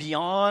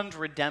beyond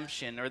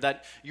redemption or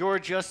that you're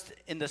just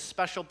in the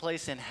special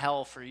place in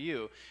hell for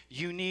you.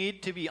 You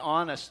need to be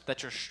honest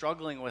that you're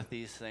struggling with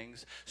these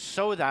things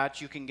so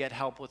that you can get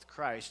help with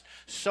Christ,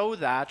 so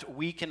that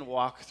we can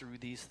walk through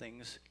these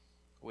things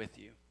with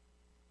you.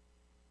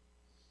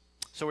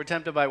 So we're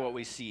tempted by what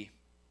we see.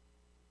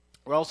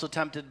 We're also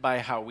tempted by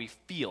how we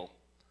feel,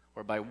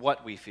 or by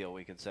what we feel,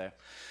 we could say.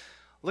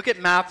 Look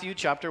at Matthew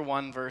chapter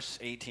 1, verse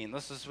 18.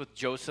 This is with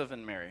Joseph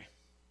and Mary.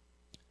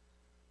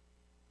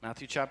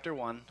 Matthew chapter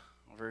 1,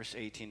 verse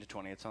 18 to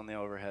 20. It's on the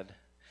overhead.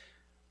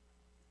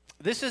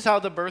 This is how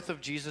the birth of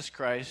Jesus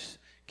Christ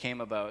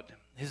came about.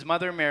 His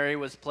mother Mary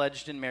was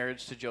pledged in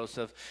marriage to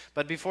Joseph,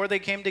 but before they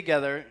came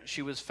together,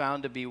 she was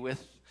found to be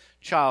with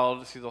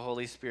child through the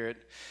Holy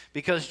Spirit.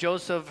 Because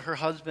Joseph, her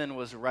husband,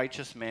 was a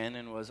righteous man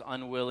and was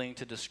unwilling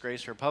to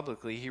disgrace her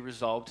publicly, he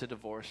resolved to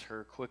divorce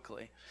her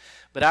quickly.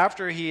 But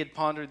after he had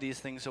pondered these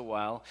things a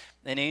while,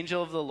 an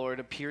angel of the Lord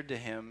appeared to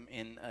him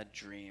in a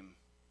dream.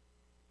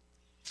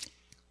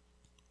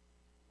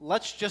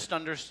 Let's just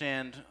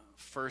understand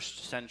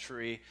first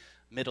century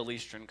Middle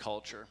Eastern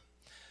culture.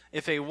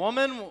 If a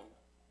woman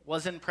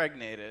was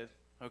impregnated,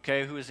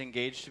 who was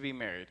engaged to be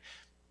married,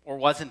 or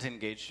wasn't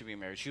engaged to be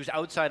married, she was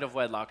outside of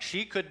wedlock,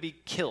 she could be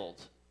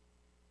killed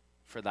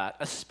for that,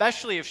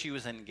 especially if she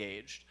was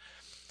engaged.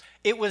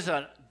 It was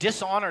a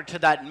dishonor to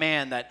that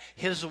man that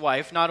his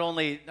wife, not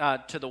only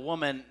to the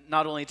woman,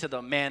 not only to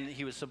the man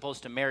he was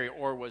supposed to marry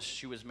or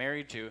she was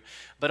married to,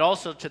 but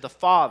also to the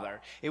father.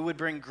 It would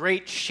bring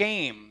great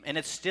shame, and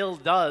it still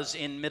does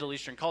in Middle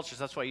Eastern cultures.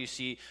 That's why you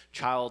see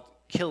child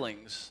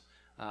killings,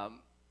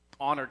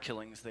 honor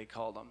killings, they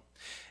call them.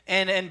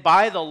 And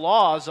by the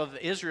laws of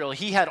Israel,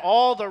 he had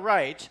all the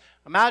right.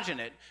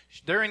 Imagine it.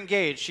 They're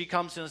engaged. She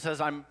comes in and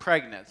says, I'm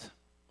pregnant.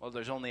 Well,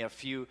 there's only a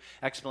few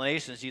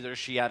explanations. Either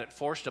she had it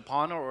forced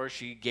upon her or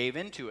she gave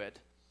into it.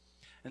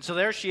 And so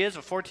there she is,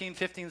 a 14,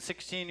 15,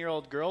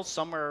 16-year-old girl,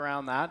 somewhere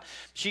around that.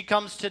 She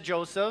comes to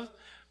Joseph,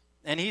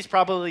 and he's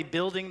probably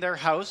building their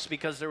house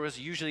because there was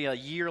usually a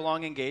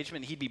year-long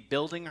engagement. He'd be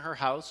building her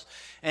house.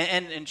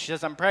 And she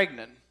says, I'm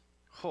pregnant.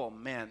 Oh,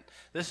 man,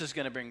 this is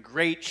going to bring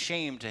great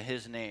shame to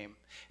his name.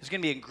 It's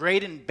going to be a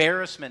great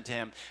embarrassment to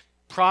him.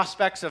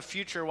 Prospects of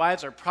future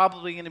wives are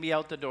probably going to be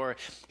out the door.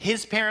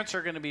 His parents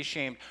are going to be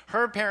shamed.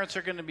 Her parents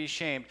are going to be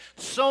shamed.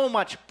 So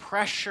much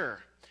pressure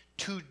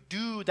to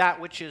do that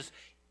which is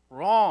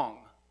wrong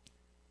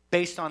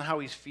based on how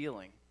he's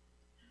feeling.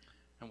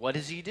 And what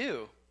does he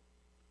do?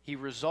 He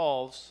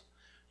resolves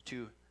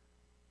to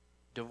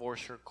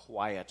divorce her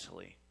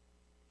quietly.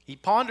 He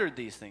pondered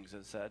these things,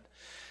 it said.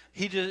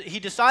 He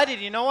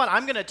decided, you know what,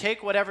 I'm going to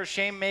take whatever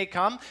shame may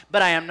come,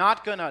 but I am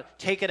not going to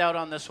take it out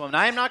on this woman.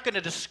 I am not going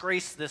to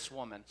disgrace this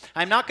woman.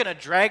 I'm not going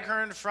to drag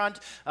her in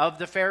front of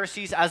the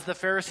Pharisees, as the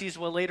Pharisees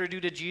will later do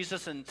to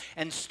Jesus,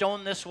 and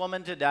stone this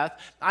woman to death.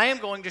 I am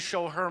going to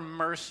show her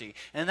mercy.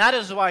 And that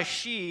is why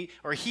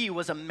he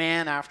was a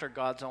man after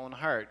God's own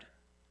heart.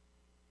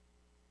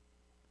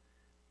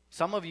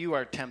 Some of you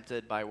are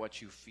tempted by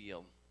what you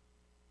feel,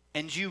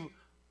 and you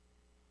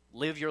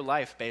live your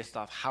life based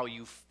off how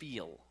you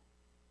feel.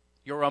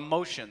 Your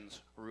emotions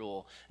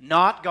rule,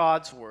 not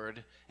God's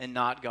word and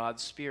not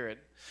God's spirit.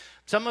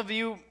 Some of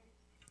you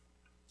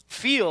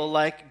feel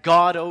like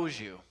God owes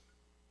you.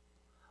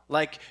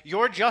 Like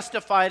you're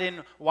justified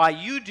in why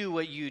you do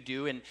what you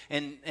do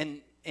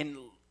and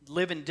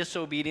live in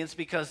disobedience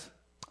because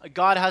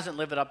God hasn't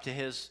lived up to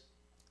his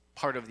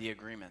part of the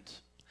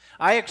agreement.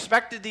 I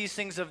expected these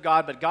things of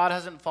God, but God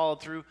hasn't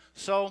followed through,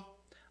 so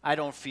I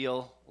don't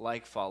feel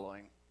like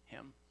following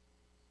him.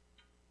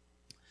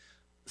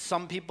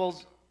 Some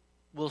people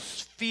will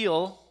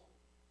feel,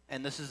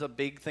 and this is a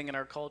big thing in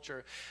our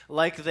culture,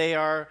 like they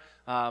are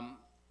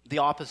the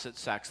opposite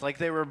sex. Like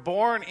they were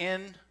born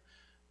in,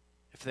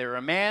 if they were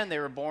a man, they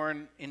were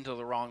born into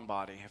the wrong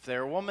body. If they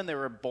were a woman, they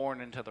were born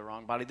into the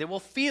wrong body. They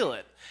will feel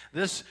it.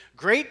 This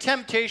great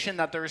temptation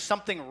that there is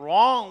something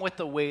wrong with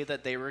the way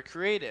that they were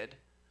created.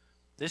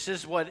 This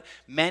is what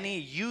many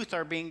youth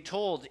are being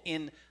told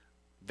in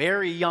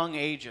very young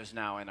ages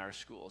now in our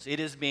schools.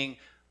 It is being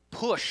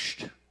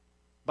pushed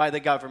by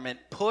the government,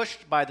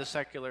 pushed by the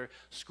secular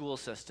school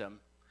system,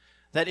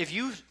 that if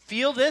you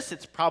feel this,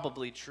 it's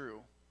probably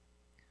true.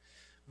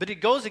 But it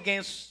goes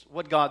against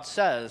what God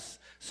says.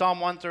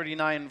 Psalm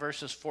 139,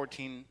 verses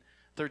 13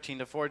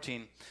 to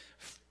 14.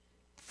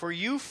 For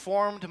you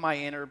formed my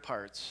inner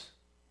parts.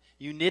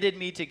 You knitted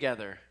me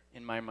together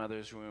in my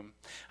mother's womb.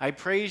 I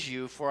praise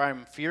you, for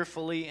I'm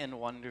fearfully and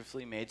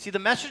wonderfully made. See, the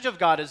message of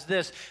God is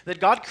this, that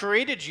God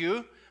created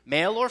you,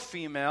 male or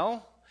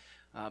female,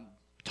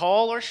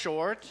 tall or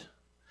short,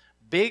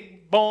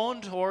 big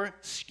boned or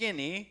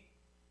skinny.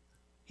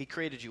 He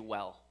created you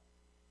well.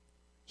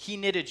 He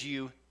knitted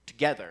you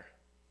together.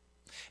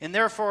 And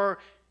therefore,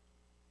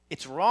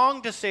 it's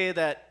wrong to say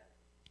that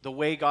the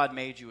way God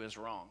made you is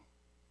wrong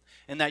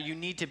and that you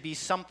need to be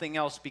something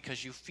else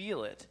because you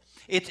feel it.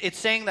 It's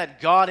saying that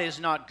God is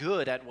not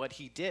good at what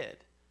he did,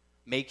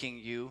 making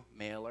you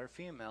male or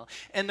female.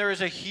 And there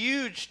is a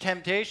huge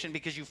temptation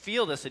because you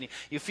feel this and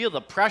you feel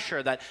the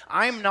pressure that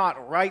I'm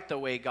not right the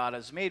way God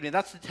has made me.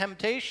 That's the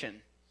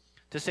temptation,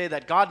 to say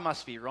that God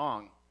must be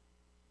wrong,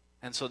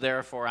 and so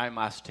therefore I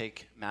must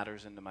take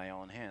matters into my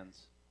own hands.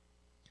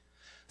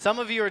 Some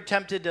of you are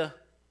tempted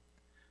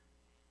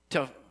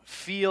to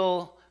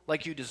feel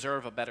like you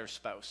deserve a better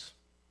spouse.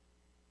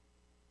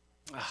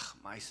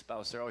 My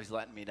spouse, they're always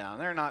letting me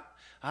down.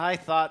 I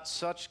thought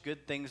such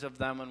good things of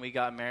them when we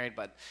got married,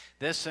 but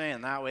this way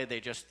and that way,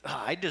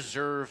 I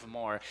deserve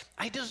more.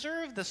 I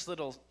deserve this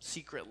little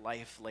secret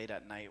life late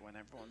at night when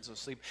everyone's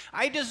asleep.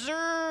 I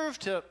deserve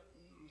to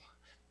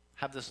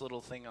have this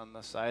little thing on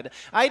the side.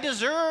 I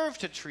deserve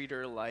to treat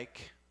her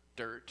like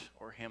dirt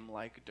or him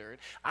like dirt.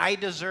 I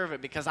deserve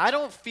it because I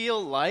don't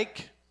feel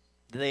like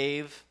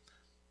they've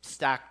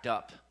stacked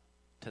up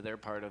to their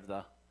part of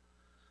the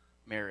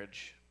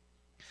marriage.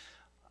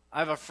 I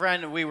have a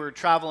friend, we were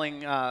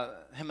traveling,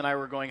 him and I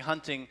were going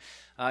hunting.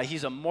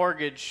 He's a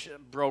mortgage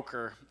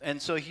broker.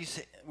 And so we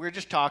were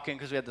just talking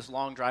because we had this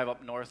long drive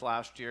up north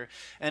last year.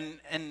 And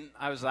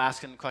I was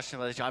asking a question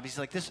about his job. He's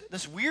like,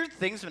 this weird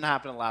thing's been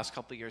happening the last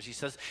couple of years. He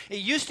says, it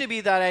used to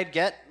be that I'd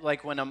get,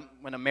 like when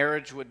a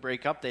marriage would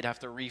break up, they'd have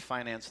to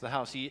refinance the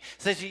house. He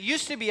says, it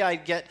used to be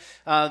I'd get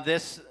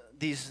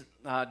these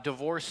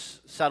divorce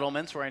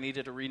settlements where I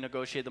needed to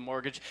renegotiate the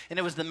mortgage, and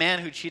it was the man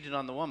who cheated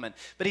on the woman.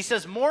 But he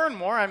says more and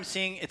more I'm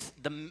seeing it's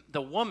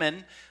the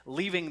woman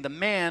leaving the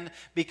man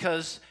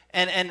because,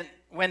 and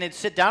when they'd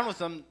sit down with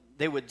them,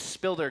 they would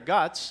spill their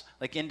guts,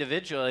 like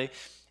individually,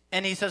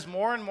 and he says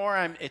more and more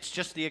it's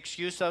just the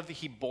excuse of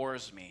he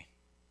bores me.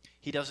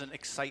 He doesn't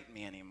excite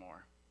me anymore.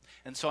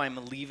 And so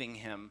I'm leaving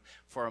him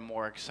for a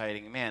more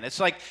exciting man. It's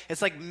like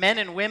men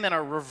and women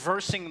are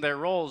reversing their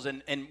roles,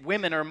 and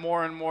women are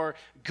more and more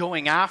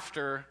going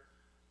after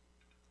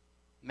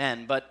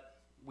men, but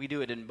we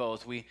do it in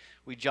both. We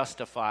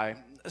justify.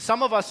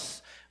 Some of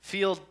us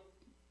feel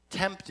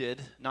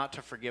tempted not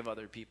to forgive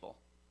other people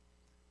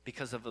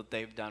because of what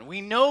they've done.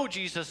 We know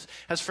Jesus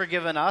has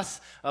forgiven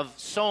us of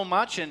so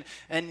much, and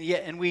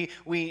we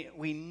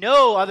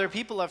know other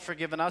people have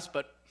forgiven us,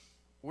 but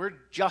we're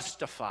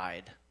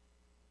justified.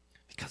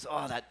 Because,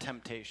 that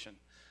temptation.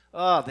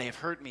 They've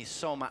hurt me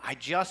so much. I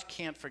just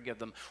can't forgive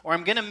them. Or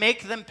I'm going to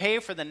make them pay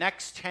for the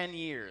next 10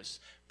 years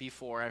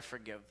before I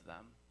forgive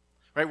them.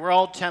 Right? We're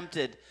all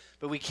tempted,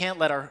 but we can't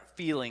let our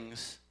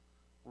feelings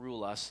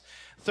rule us.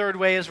 Third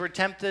way is we're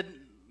tempted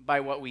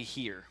by what we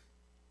hear.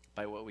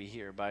 By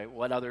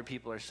what other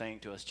people are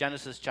saying to us.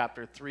 Genesis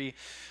chapter 3,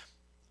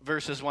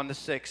 verses 1 to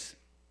 6.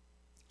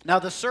 Now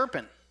the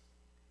serpent,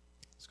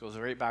 this goes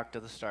right back to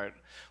the start,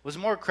 was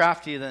more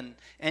crafty than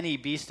any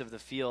beast of the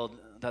field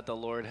that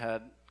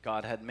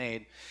God had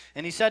made.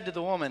 And he said to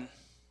the woman,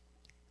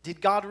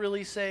 "Did God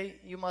really say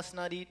you must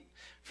not eat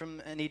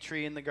from any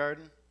tree in the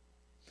garden?"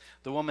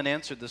 The woman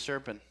answered the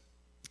serpent,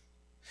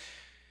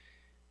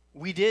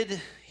 We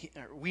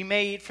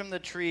may eat from the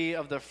tree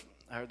of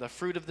the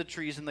fruit of the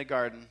trees in the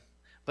garden,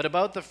 but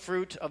about the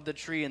fruit of the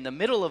tree in the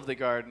middle of the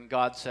garden,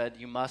 God said,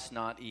 you must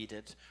not eat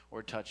it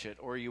or touch it,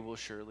 or you will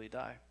surely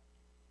die.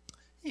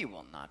 You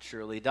will not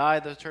surely die,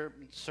 the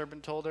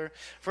serpent told her,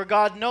 for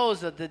God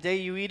knows that the day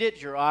you eat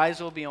it, your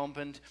eyes will be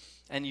opened,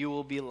 and you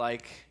will be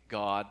like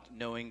God,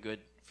 knowing good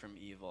from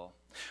evil.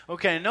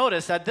 Okay,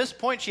 notice at this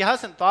point she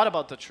hasn't thought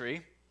about the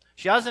tree.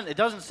 It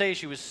doesn't say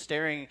she was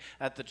staring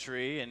at the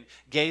tree and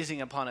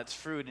gazing upon its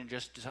fruit and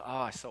just,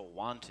 I so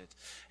want it.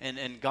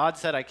 And God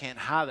said I can't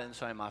have it, and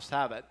so I must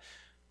have it.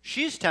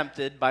 She's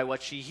tempted by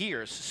what she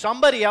hears.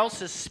 Somebody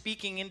else is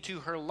speaking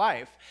into her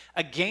life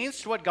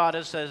against what God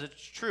has said is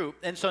true.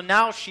 And so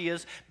now she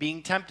is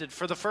being tempted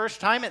for the first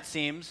time, it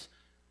seems,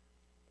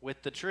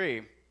 with the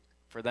tree.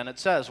 For then it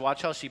says,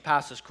 watch how she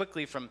passes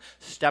quickly from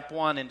step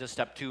 1 into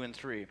step 2 and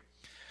 3.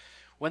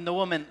 When the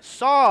woman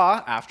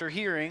saw, after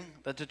hearing,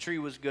 that the tree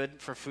was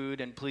good for food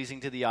and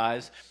pleasing to the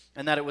eyes,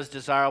 and that it was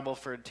desirable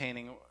for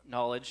attaining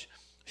knowledge,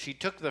 she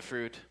took the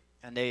fruit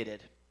and ate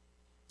it.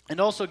 And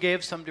also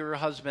gave some to her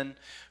husband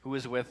who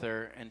was with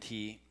her, and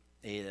he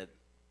ate it.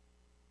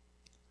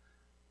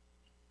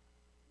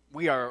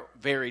 We are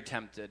very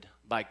tempted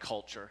by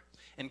culture.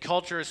 And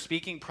culture is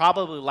speaking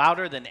probably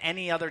louder than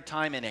any other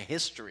time in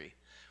history,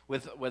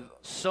 with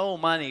so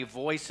many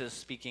voices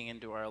speaking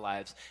into our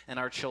lives and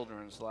our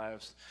children's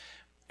lives.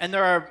 And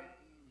there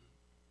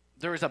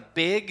is a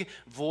big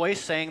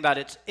voice saying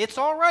that it's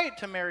all right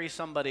to marry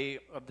somebody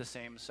of the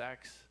same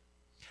sex.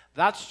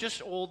 That's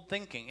just old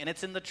thinking, and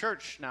it's in the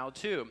church now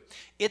too.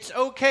 It's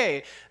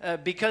okay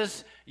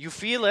because you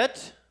feel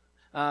it.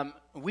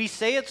 We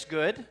say it's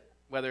good,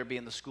 whether it be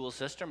in the school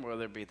system,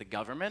 whether it be the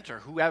government or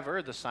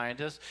whoever, the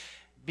scientists,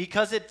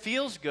 because it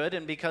feels good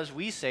and because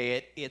we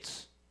say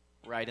it's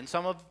right. And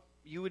some of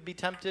you would be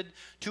tempted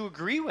to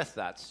agree with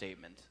that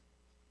statement.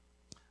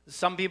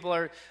 Some people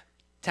are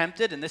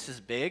tempted, and this is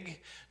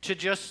big, to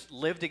just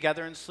live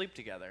together and sleep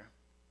together.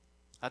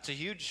 That's a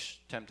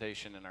huge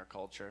temptation in our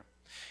culture.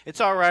 It's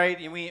all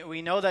right.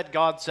 We know that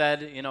God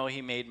said,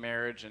 He made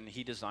marriage and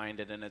He designed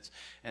it,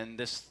 and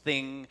this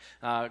thing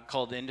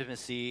called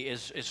intimacy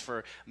is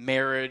for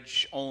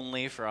marriage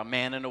only, for a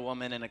man and a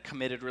woman in a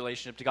committed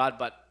relationship to God.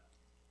 But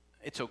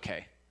it's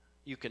okay.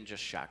 You can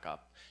just shack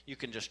up. You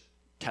can just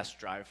test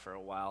drive for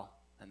a while,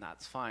 and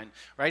that's fine,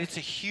 right? It's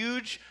a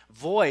huge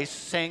voice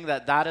saying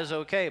that is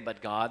okay,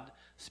 but God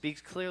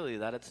speaks clearly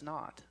that it's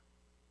not.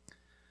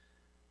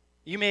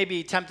 You may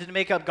be tempted to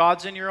make up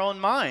gods in your own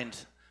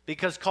mind.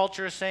 because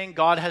culture is saying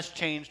God has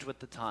changed with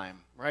the time,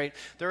 right?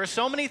 There are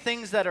so many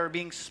things that are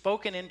being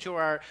spoken into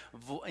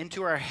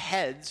our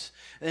heads,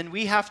 and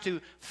we have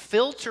to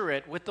filter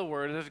it with the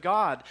Word of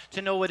God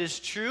to know what is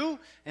true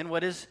and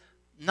what is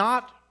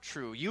not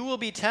true. You will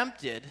be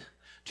tempted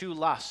to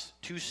lust,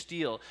 to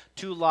steal,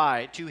 to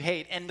lie, to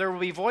hate, and there will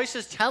be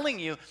voices telling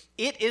you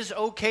it is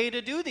okay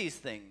to do these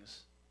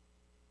things.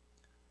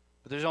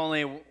 But there's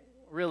only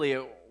really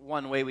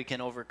one way we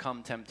can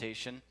overcome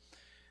temptation,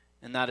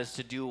 and that is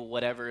to do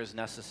whatever is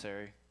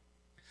necessary.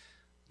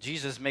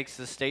 Jesus makes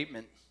the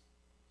statement,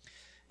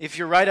 if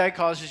your right eye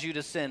causes you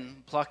to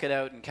sin, pluck it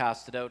out and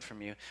cast it out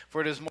from you.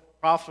 For it is more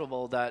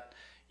profitable that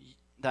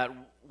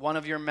one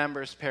of your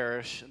members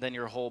perish than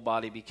your whole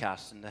body be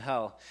cast into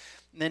hell.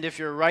 And if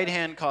your right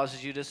hand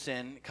causes you to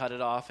sin, cut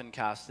it off and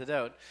cast it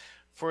out.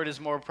 For it is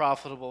more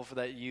profitable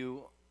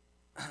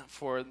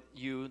for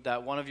you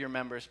that one of your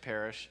members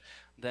perish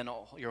than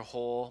your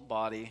whole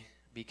body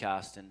be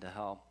cast into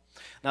hell.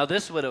 Now,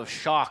 this would have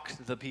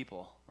shocked the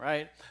people,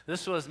 right?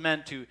 This was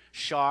meant to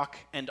shock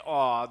and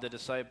awe the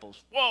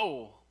disciples.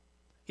 Whoa,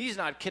 he's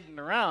not kidding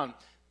around.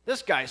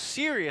 This guy's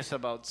serious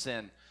about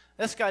sin.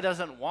 This guy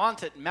doesn't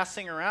want it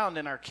messing around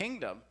in our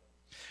kingdom,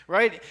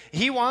 right?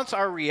 He wants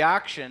our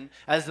reaction,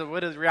 as the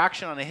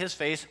reaction on his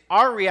face,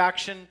 our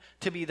reaction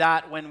to be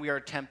that when we are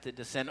tempted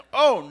to sin.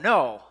 Oh,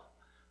 no,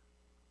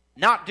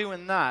 not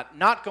doing that,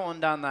 not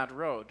going down that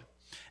road.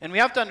 And we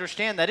have to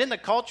understand that in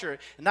that culture,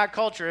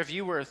 if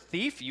you were a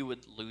thief, you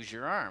would lose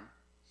your arm.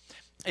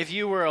 If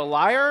you were a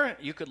liar,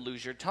 you could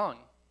lose your tongue.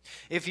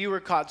 If you were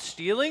caught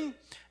stealing,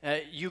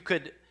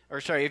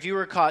 if you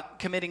were caught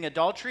committing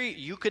adultery,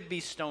 you could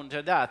be stoned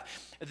to death.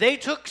 They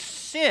took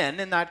sin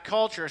in that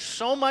culture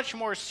so much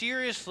more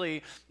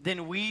seriously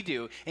than we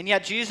do. And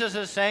yet Jesus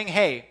is saying,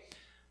 hey,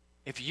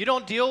 if you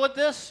don't deal with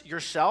this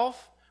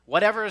yourself,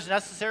 whatever is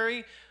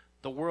necessary,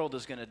 the world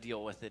is going to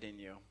deal with it in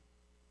you.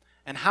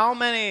 And how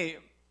many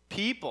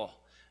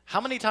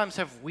times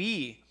have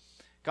we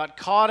got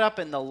caught up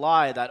in the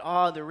lie that,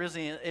 there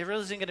really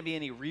isn't going to be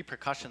any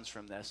repercussions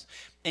from this,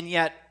 and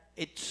yet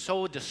it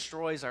so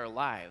destroys our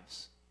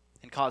lives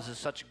and causes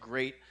such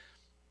great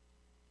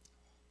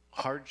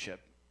hardship.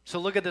 So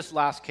look at this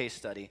last case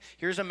study.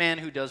 Here's a man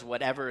who does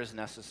whatever is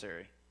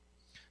necessary.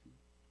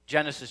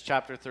 Genesis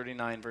chapter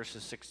 39,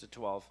 verses 6 to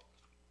 12.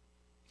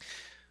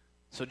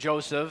 So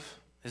Joseph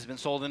has been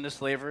sold into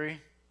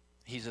slavery.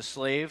 He's a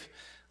slave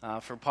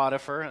for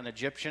Potiphar, an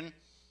Egyptian,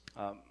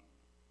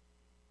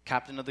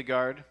 captain of the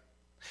guard.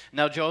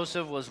 Now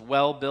Joseph was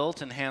well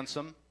built and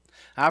handsome.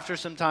 After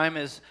some time,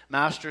 his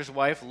master's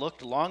wife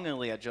looked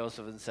longingly at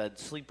Joseph and said,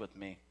 "Sleep with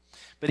me."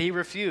 But he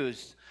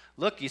refused.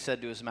 "Look," he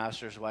said to his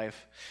master's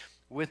wife,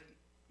 "with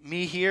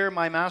me here,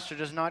 my master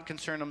does not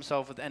concern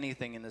himself with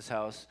anything in this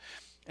house,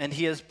 and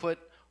he has put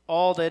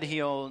all that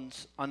he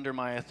owns under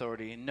my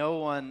authority. No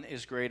one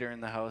is greater in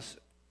the house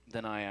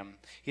than I am.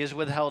 He has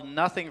withheld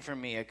nothing from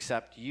me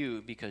except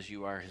you, because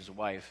you are his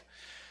wife.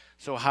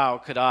 So how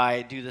could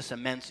I do this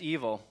immense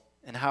evil,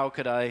 and how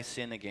could I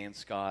sin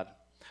against God?"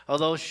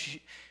 Although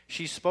she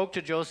spoke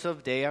to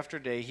Joseph day after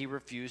day, he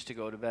refused to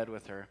go to bed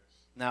with her.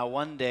 Now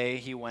one day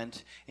he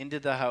went into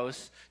the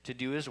house to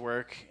do his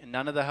work, and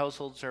none of the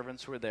household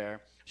servants were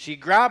there. She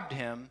grabbed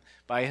him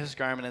by his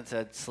garment and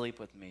said, "Sleep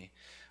with me."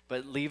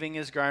 But leaving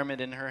his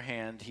garment in her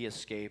hand, he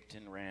escaped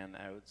and ran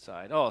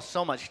outside. Oh,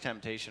 so much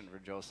temptation for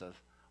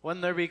Joseph.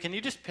 Wouldn't there be? Can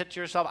you just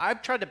picture yourself?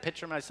 I've tried to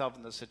picture myself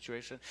in this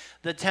situation.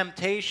 The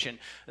temptation,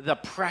 the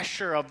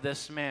pressure of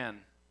this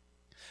man.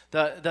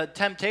 The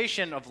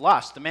temptation of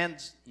lust. The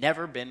man's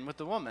never been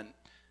with a woman,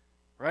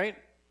 right?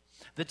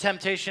 The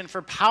temptation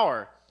for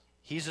power.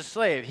 He's a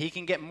slave. He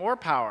can get more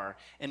power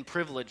and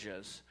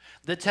privileges.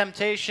 The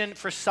temptation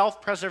for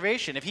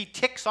self-preservation. If he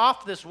ticks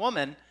off this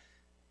woman,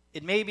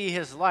 it may be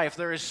his life.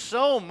 There is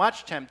so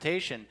much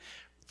temptation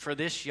for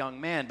this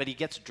young man, but he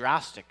gets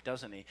drastic,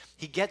 doesn't he?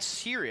 He gets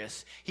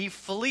serious. He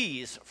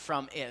flees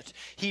from it.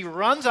 He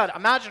runs out.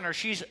 Imagine her.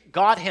 She's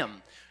got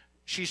him.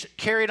 She's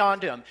carried on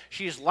to him.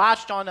 She's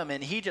latched on him,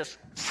 and he just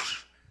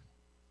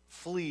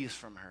flees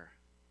from her.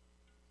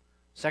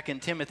 2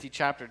 Timothy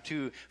chapter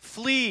 2,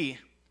 flee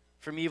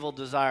from evil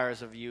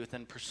desires of youth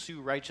and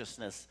pursue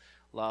righteousness,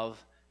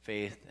 love,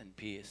 faith, and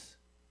peace.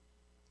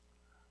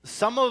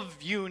 Some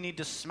of you need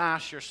to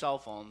smash your cell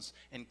phones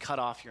and cut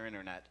off your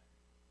internet.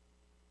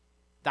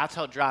 That's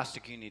how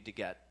drastic you need to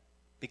get,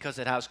 because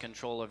it has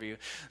control over you.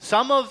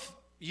 Some of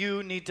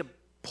you need to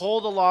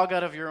pull the log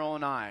out of your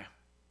own eye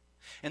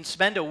and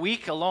spend a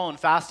week alone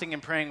fasting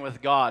and praying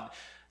with God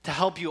to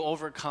help you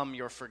overcome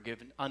your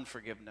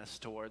unforgiveness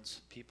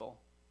towards people.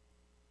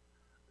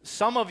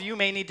 Some of you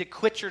may need to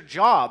quit your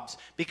jobs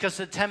because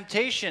the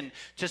temptation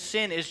to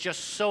sin is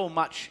just so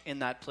much in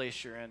that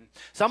place you're in.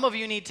 Some of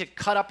you need to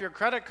cut up your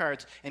credit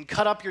cards and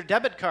cut up your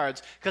debit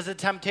cards because the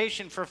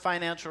temptation for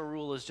financial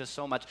rule is just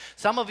so much.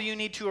 Some of you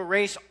need to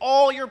erase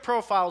all your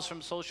profiles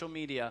from social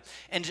media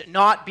and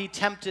not be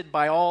tempted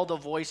by all the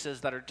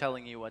voices that are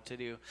telling you what to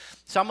do.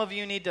 Some of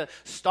you need to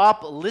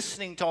stop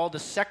listening to all the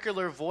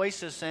secular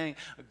voices saying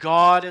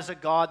God is a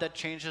God that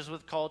changes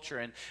with culture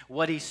and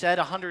what he said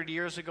 100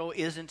 years ago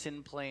isn't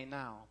in play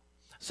now.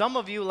 Some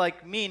of you,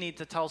 like me, need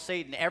to tell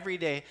Satan every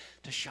day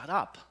to shut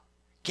up.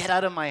 Get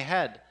out of my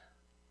head.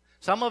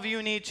 Some of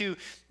you need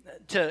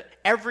to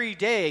every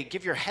day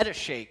give your head a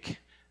shake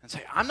and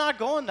say, I'm not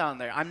going down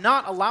there. I'm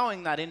not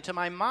allowing that into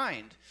my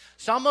mind.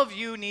 Some of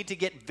you need to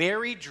get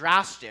very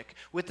drastic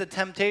with the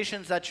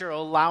temptations that you're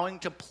allowing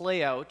to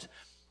play out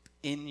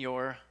in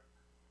your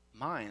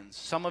minds.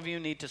 Some of you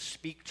need to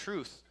speak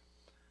truth.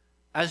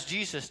 As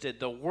Jesus did,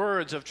 the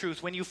words of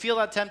truth. When you feel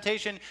that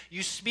temptation,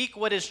 you speak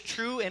what is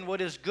true and what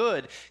is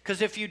good.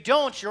 Because if you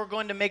don't, you're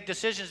going to make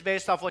decisions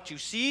based off what you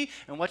see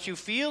and what you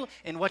feel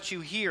and what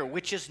you hear,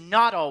 which is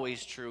not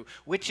always true,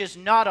 which is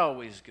not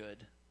always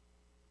good.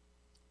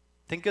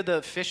 Think of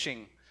the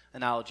fishing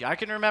analogy. I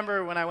can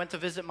remember when I went to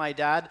visit my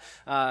dad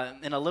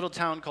in a little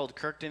town called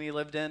Kirkton he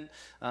lived in.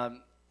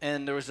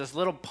 And there was this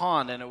little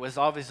pond, and it was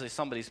obviously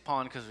somebody's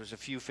pond because there's a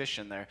few fish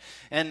in there.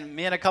 And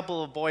me and a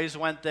couple of boys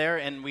went there,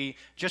 and we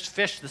just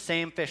fished the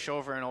same fish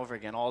over and over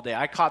again all day.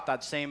 I caught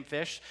that same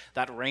fish,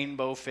 that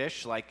rainbow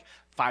fish, like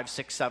 5,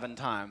 6, 7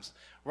 times.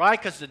 Why?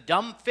 Because the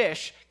dumb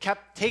fish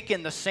kept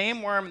taking the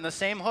same worm and the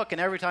same hook, and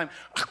every time,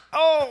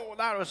 oh,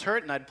 that was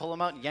hurt, and I'd pull him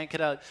out and yank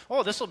it out.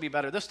 Oh, this will be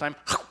better this time.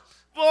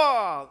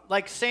 Oh,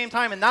 like same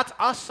time, and that's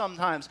us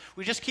sometimes.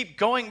 We just keep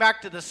going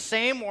back to the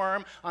same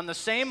worm on the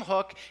same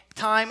hook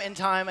time and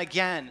time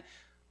again.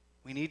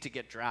 We need to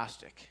get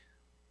drastic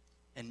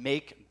and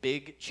make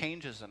big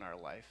changes in our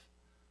life,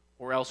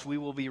 or else we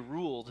will be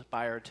ruled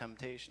by our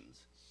temptations.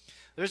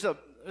 There's a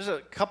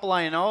couple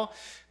I know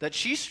that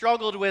she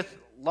struggled with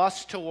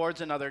lust towards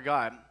another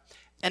guy,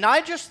 and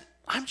I'm just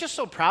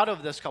so proud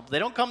of this couple. They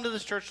don't come to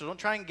this church, so don't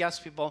try and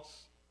guess people.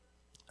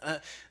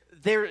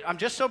 I'm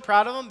just so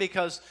proud of them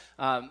because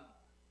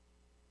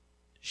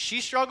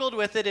she struggled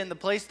with it in the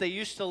place they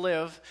used to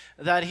live,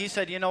 that he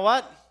said, you know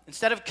what?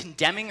 Instead of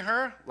condemning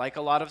her, like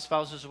a lot of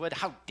spouses would,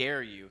 how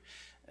dare you?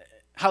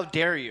 How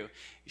dare you?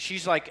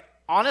 She's like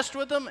honest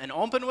with them and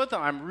open with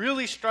them. I'm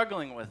really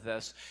struggling with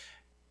this.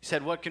 He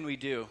said, what can we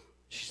do?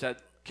 She said,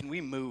 can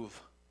we move?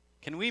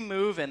 Can we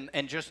move and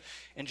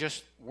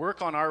just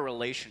work on our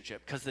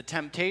relationship? Because the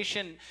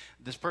temptation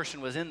this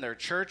person was in their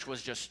church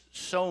was just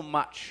so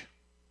much.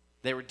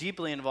 They were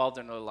deeply involved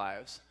in their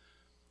lives.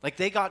 Like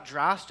they got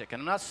drastic.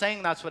 And I'm not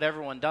saying that's what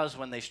everyone does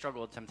when they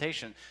struggle with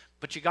temptation,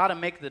 but you got to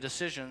make the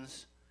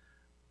decisions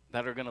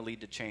that are going to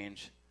lead to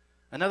change.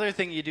 Another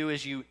thing you do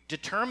is you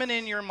determine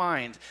in your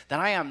mind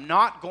that I am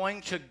not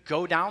going to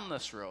go down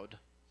this road.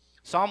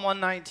 Psalm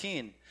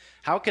 119,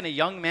 how can a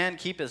young man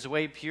keep his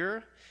way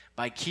pure?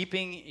 By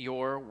keeping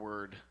your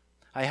word.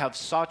 I have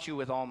sought you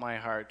with all my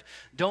heart.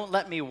 Don't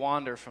let me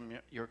wander from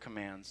your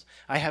commands.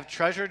 I have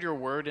treasured your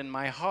word in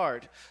my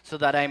heart so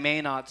that I may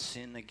not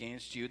sin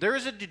against you. There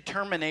is a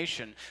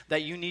determination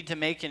that you need to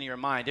make in your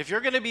mind. If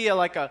you're going to be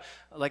like a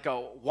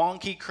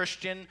wonky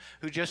Christian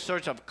who just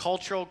sorts of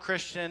cultural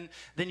Christian,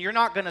 then you're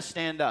not going to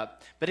stand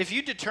up. But if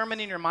you determine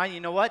in your mind,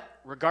 you know what?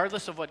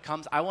 Regardless of what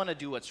comes, I want to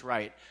do what's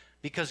right.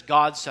 Because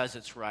God says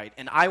it's right.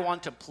 And I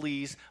want to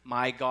please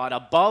my God.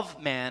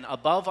 Above man,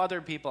 above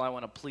other people, I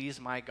want to please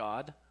my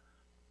God.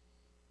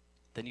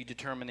 Then you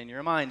determine in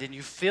your mind, and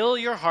you fill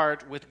your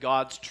heart with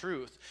God's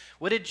truth.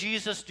 What did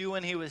Jesus do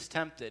when he was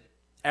tempted?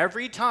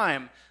 Every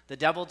time the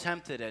devil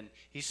tempted him,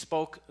 he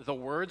spoke the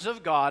words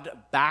of God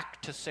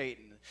back to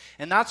Satan.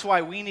 And that's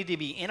why we need to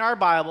be in our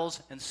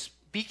Bibles and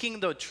speaking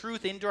the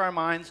truth into our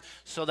minds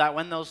so that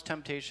when those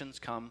temptations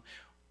come,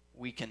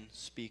 we can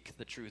speak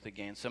the truth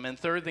against them. And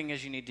third thing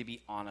is you need to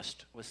be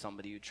honest with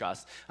somebody you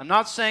trust. I'm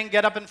not saying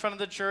get up in front of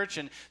the church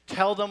and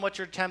tell them what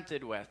you're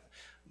tempted with.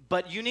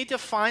 But you need to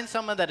find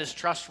someone that is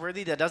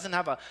trustworthy, that doesn't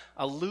have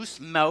a loose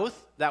mouth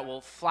that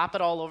will flap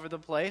it all over the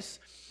place.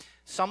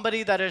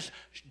 Somebody that has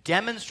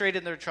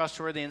demonstrated they're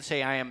trustworthy and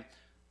say, I am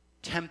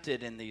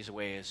tempted in these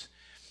ways.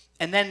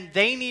 And then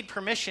they need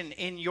permission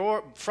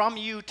from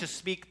you to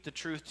speak the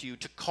truth to you,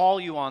 to call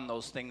you on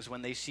those things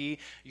when they see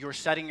you're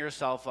setting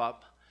yourself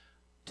up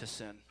to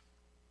sin.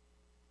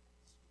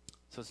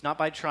 So it's not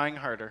by trying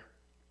harder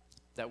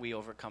that we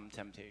overcome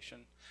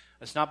temptation.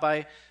 It's not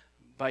by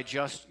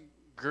just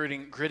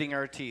gritting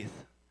our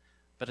teeth,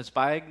 but it's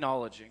by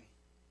acknowledging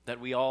that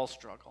we all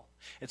struggle.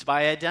 It's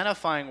by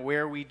identifying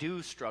where we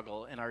do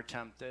struggle and are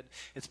tempted.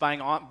 It's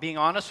by being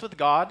honest with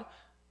God,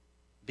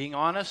 being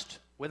honest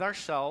with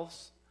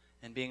ourselves,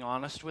 and being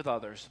honest with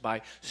others,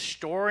 by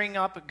storing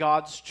up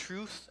God's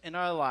truth in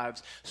our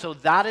lives. So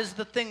that is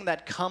the thing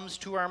that comes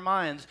to our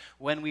minds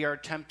when we are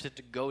tempted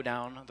to go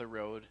down the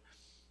road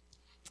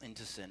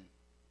into sin.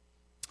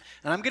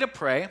 And I'm going to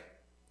pray.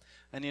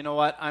 And you know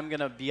what? I'm going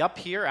to be up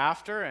here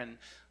after, and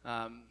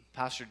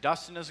Pastor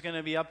Dustin is going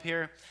to be up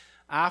here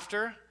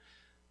after.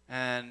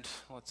 And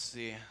let's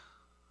see.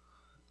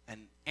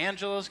 And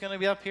Angela's going to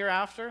be up here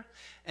after.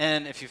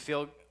 And if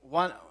you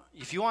want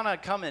to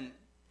come and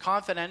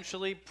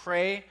confidentially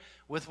pray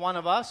with one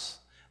of us,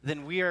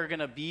 then we are going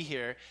to be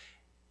here.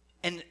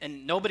 And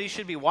nobody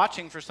should be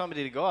watching for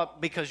somebody to go up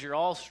because you're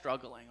all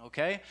struggling,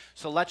 okay?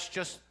 So let's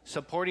just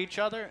support each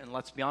other and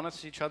let's be honest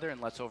with each other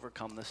and let's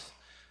overcome this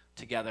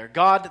together.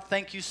 God,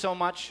 thank you so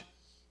much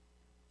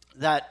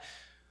that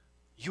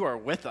you are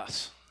with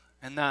us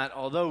and that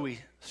although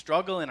we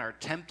struggle and are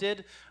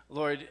tempted,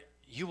 Lord,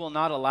 you will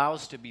not allow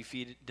us to be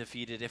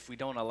defeated if we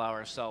don't allow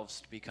ourselves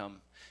to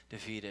become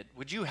defeated.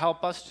 Would you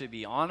help us to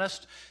be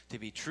honest, to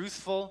be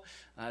truthful,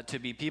 to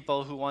be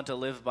people who want to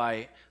live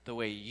by the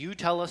way you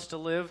tell us to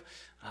live?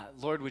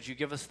 Lord, would you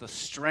give us the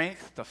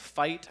strength to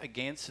fight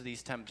against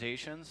these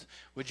temptations?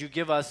 Would you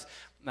give us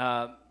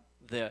the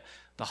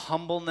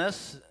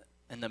humbleness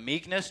and the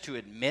meekness to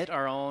admit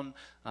our own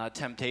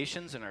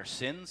temptations and our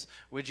sins?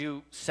 Would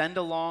you send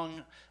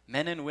along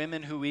men and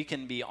women who we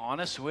can be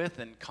honest with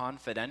and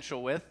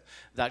confidential with,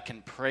 that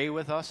can pray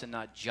with us and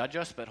not judge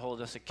us but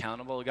hold us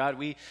accountable? God,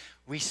 we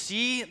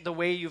see the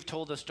way you've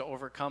told us to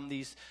overcome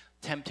these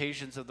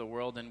temptations of the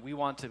world, and we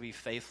want to be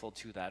faithful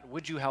to that.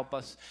 Would you help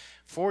us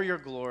for your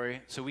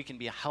glory so we can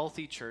be a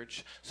healthy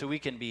church, so we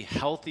can be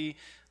healthy,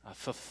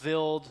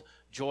 fulfilled,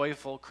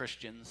 joyful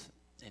Christians?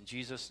 In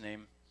Jesus'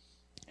 name,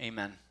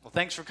 amen. Well,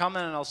 thanks for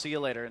coming, and I'll see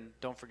you later. And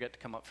don't forget to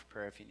come up for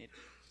prayer if you need.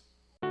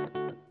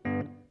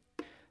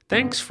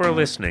 Thanks for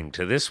listening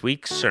to this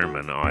week's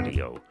sermon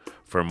audio.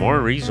 For more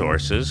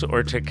resources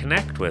or to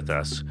connect with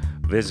us,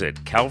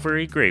 visit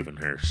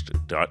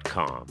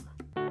calvarygravenhurst.com.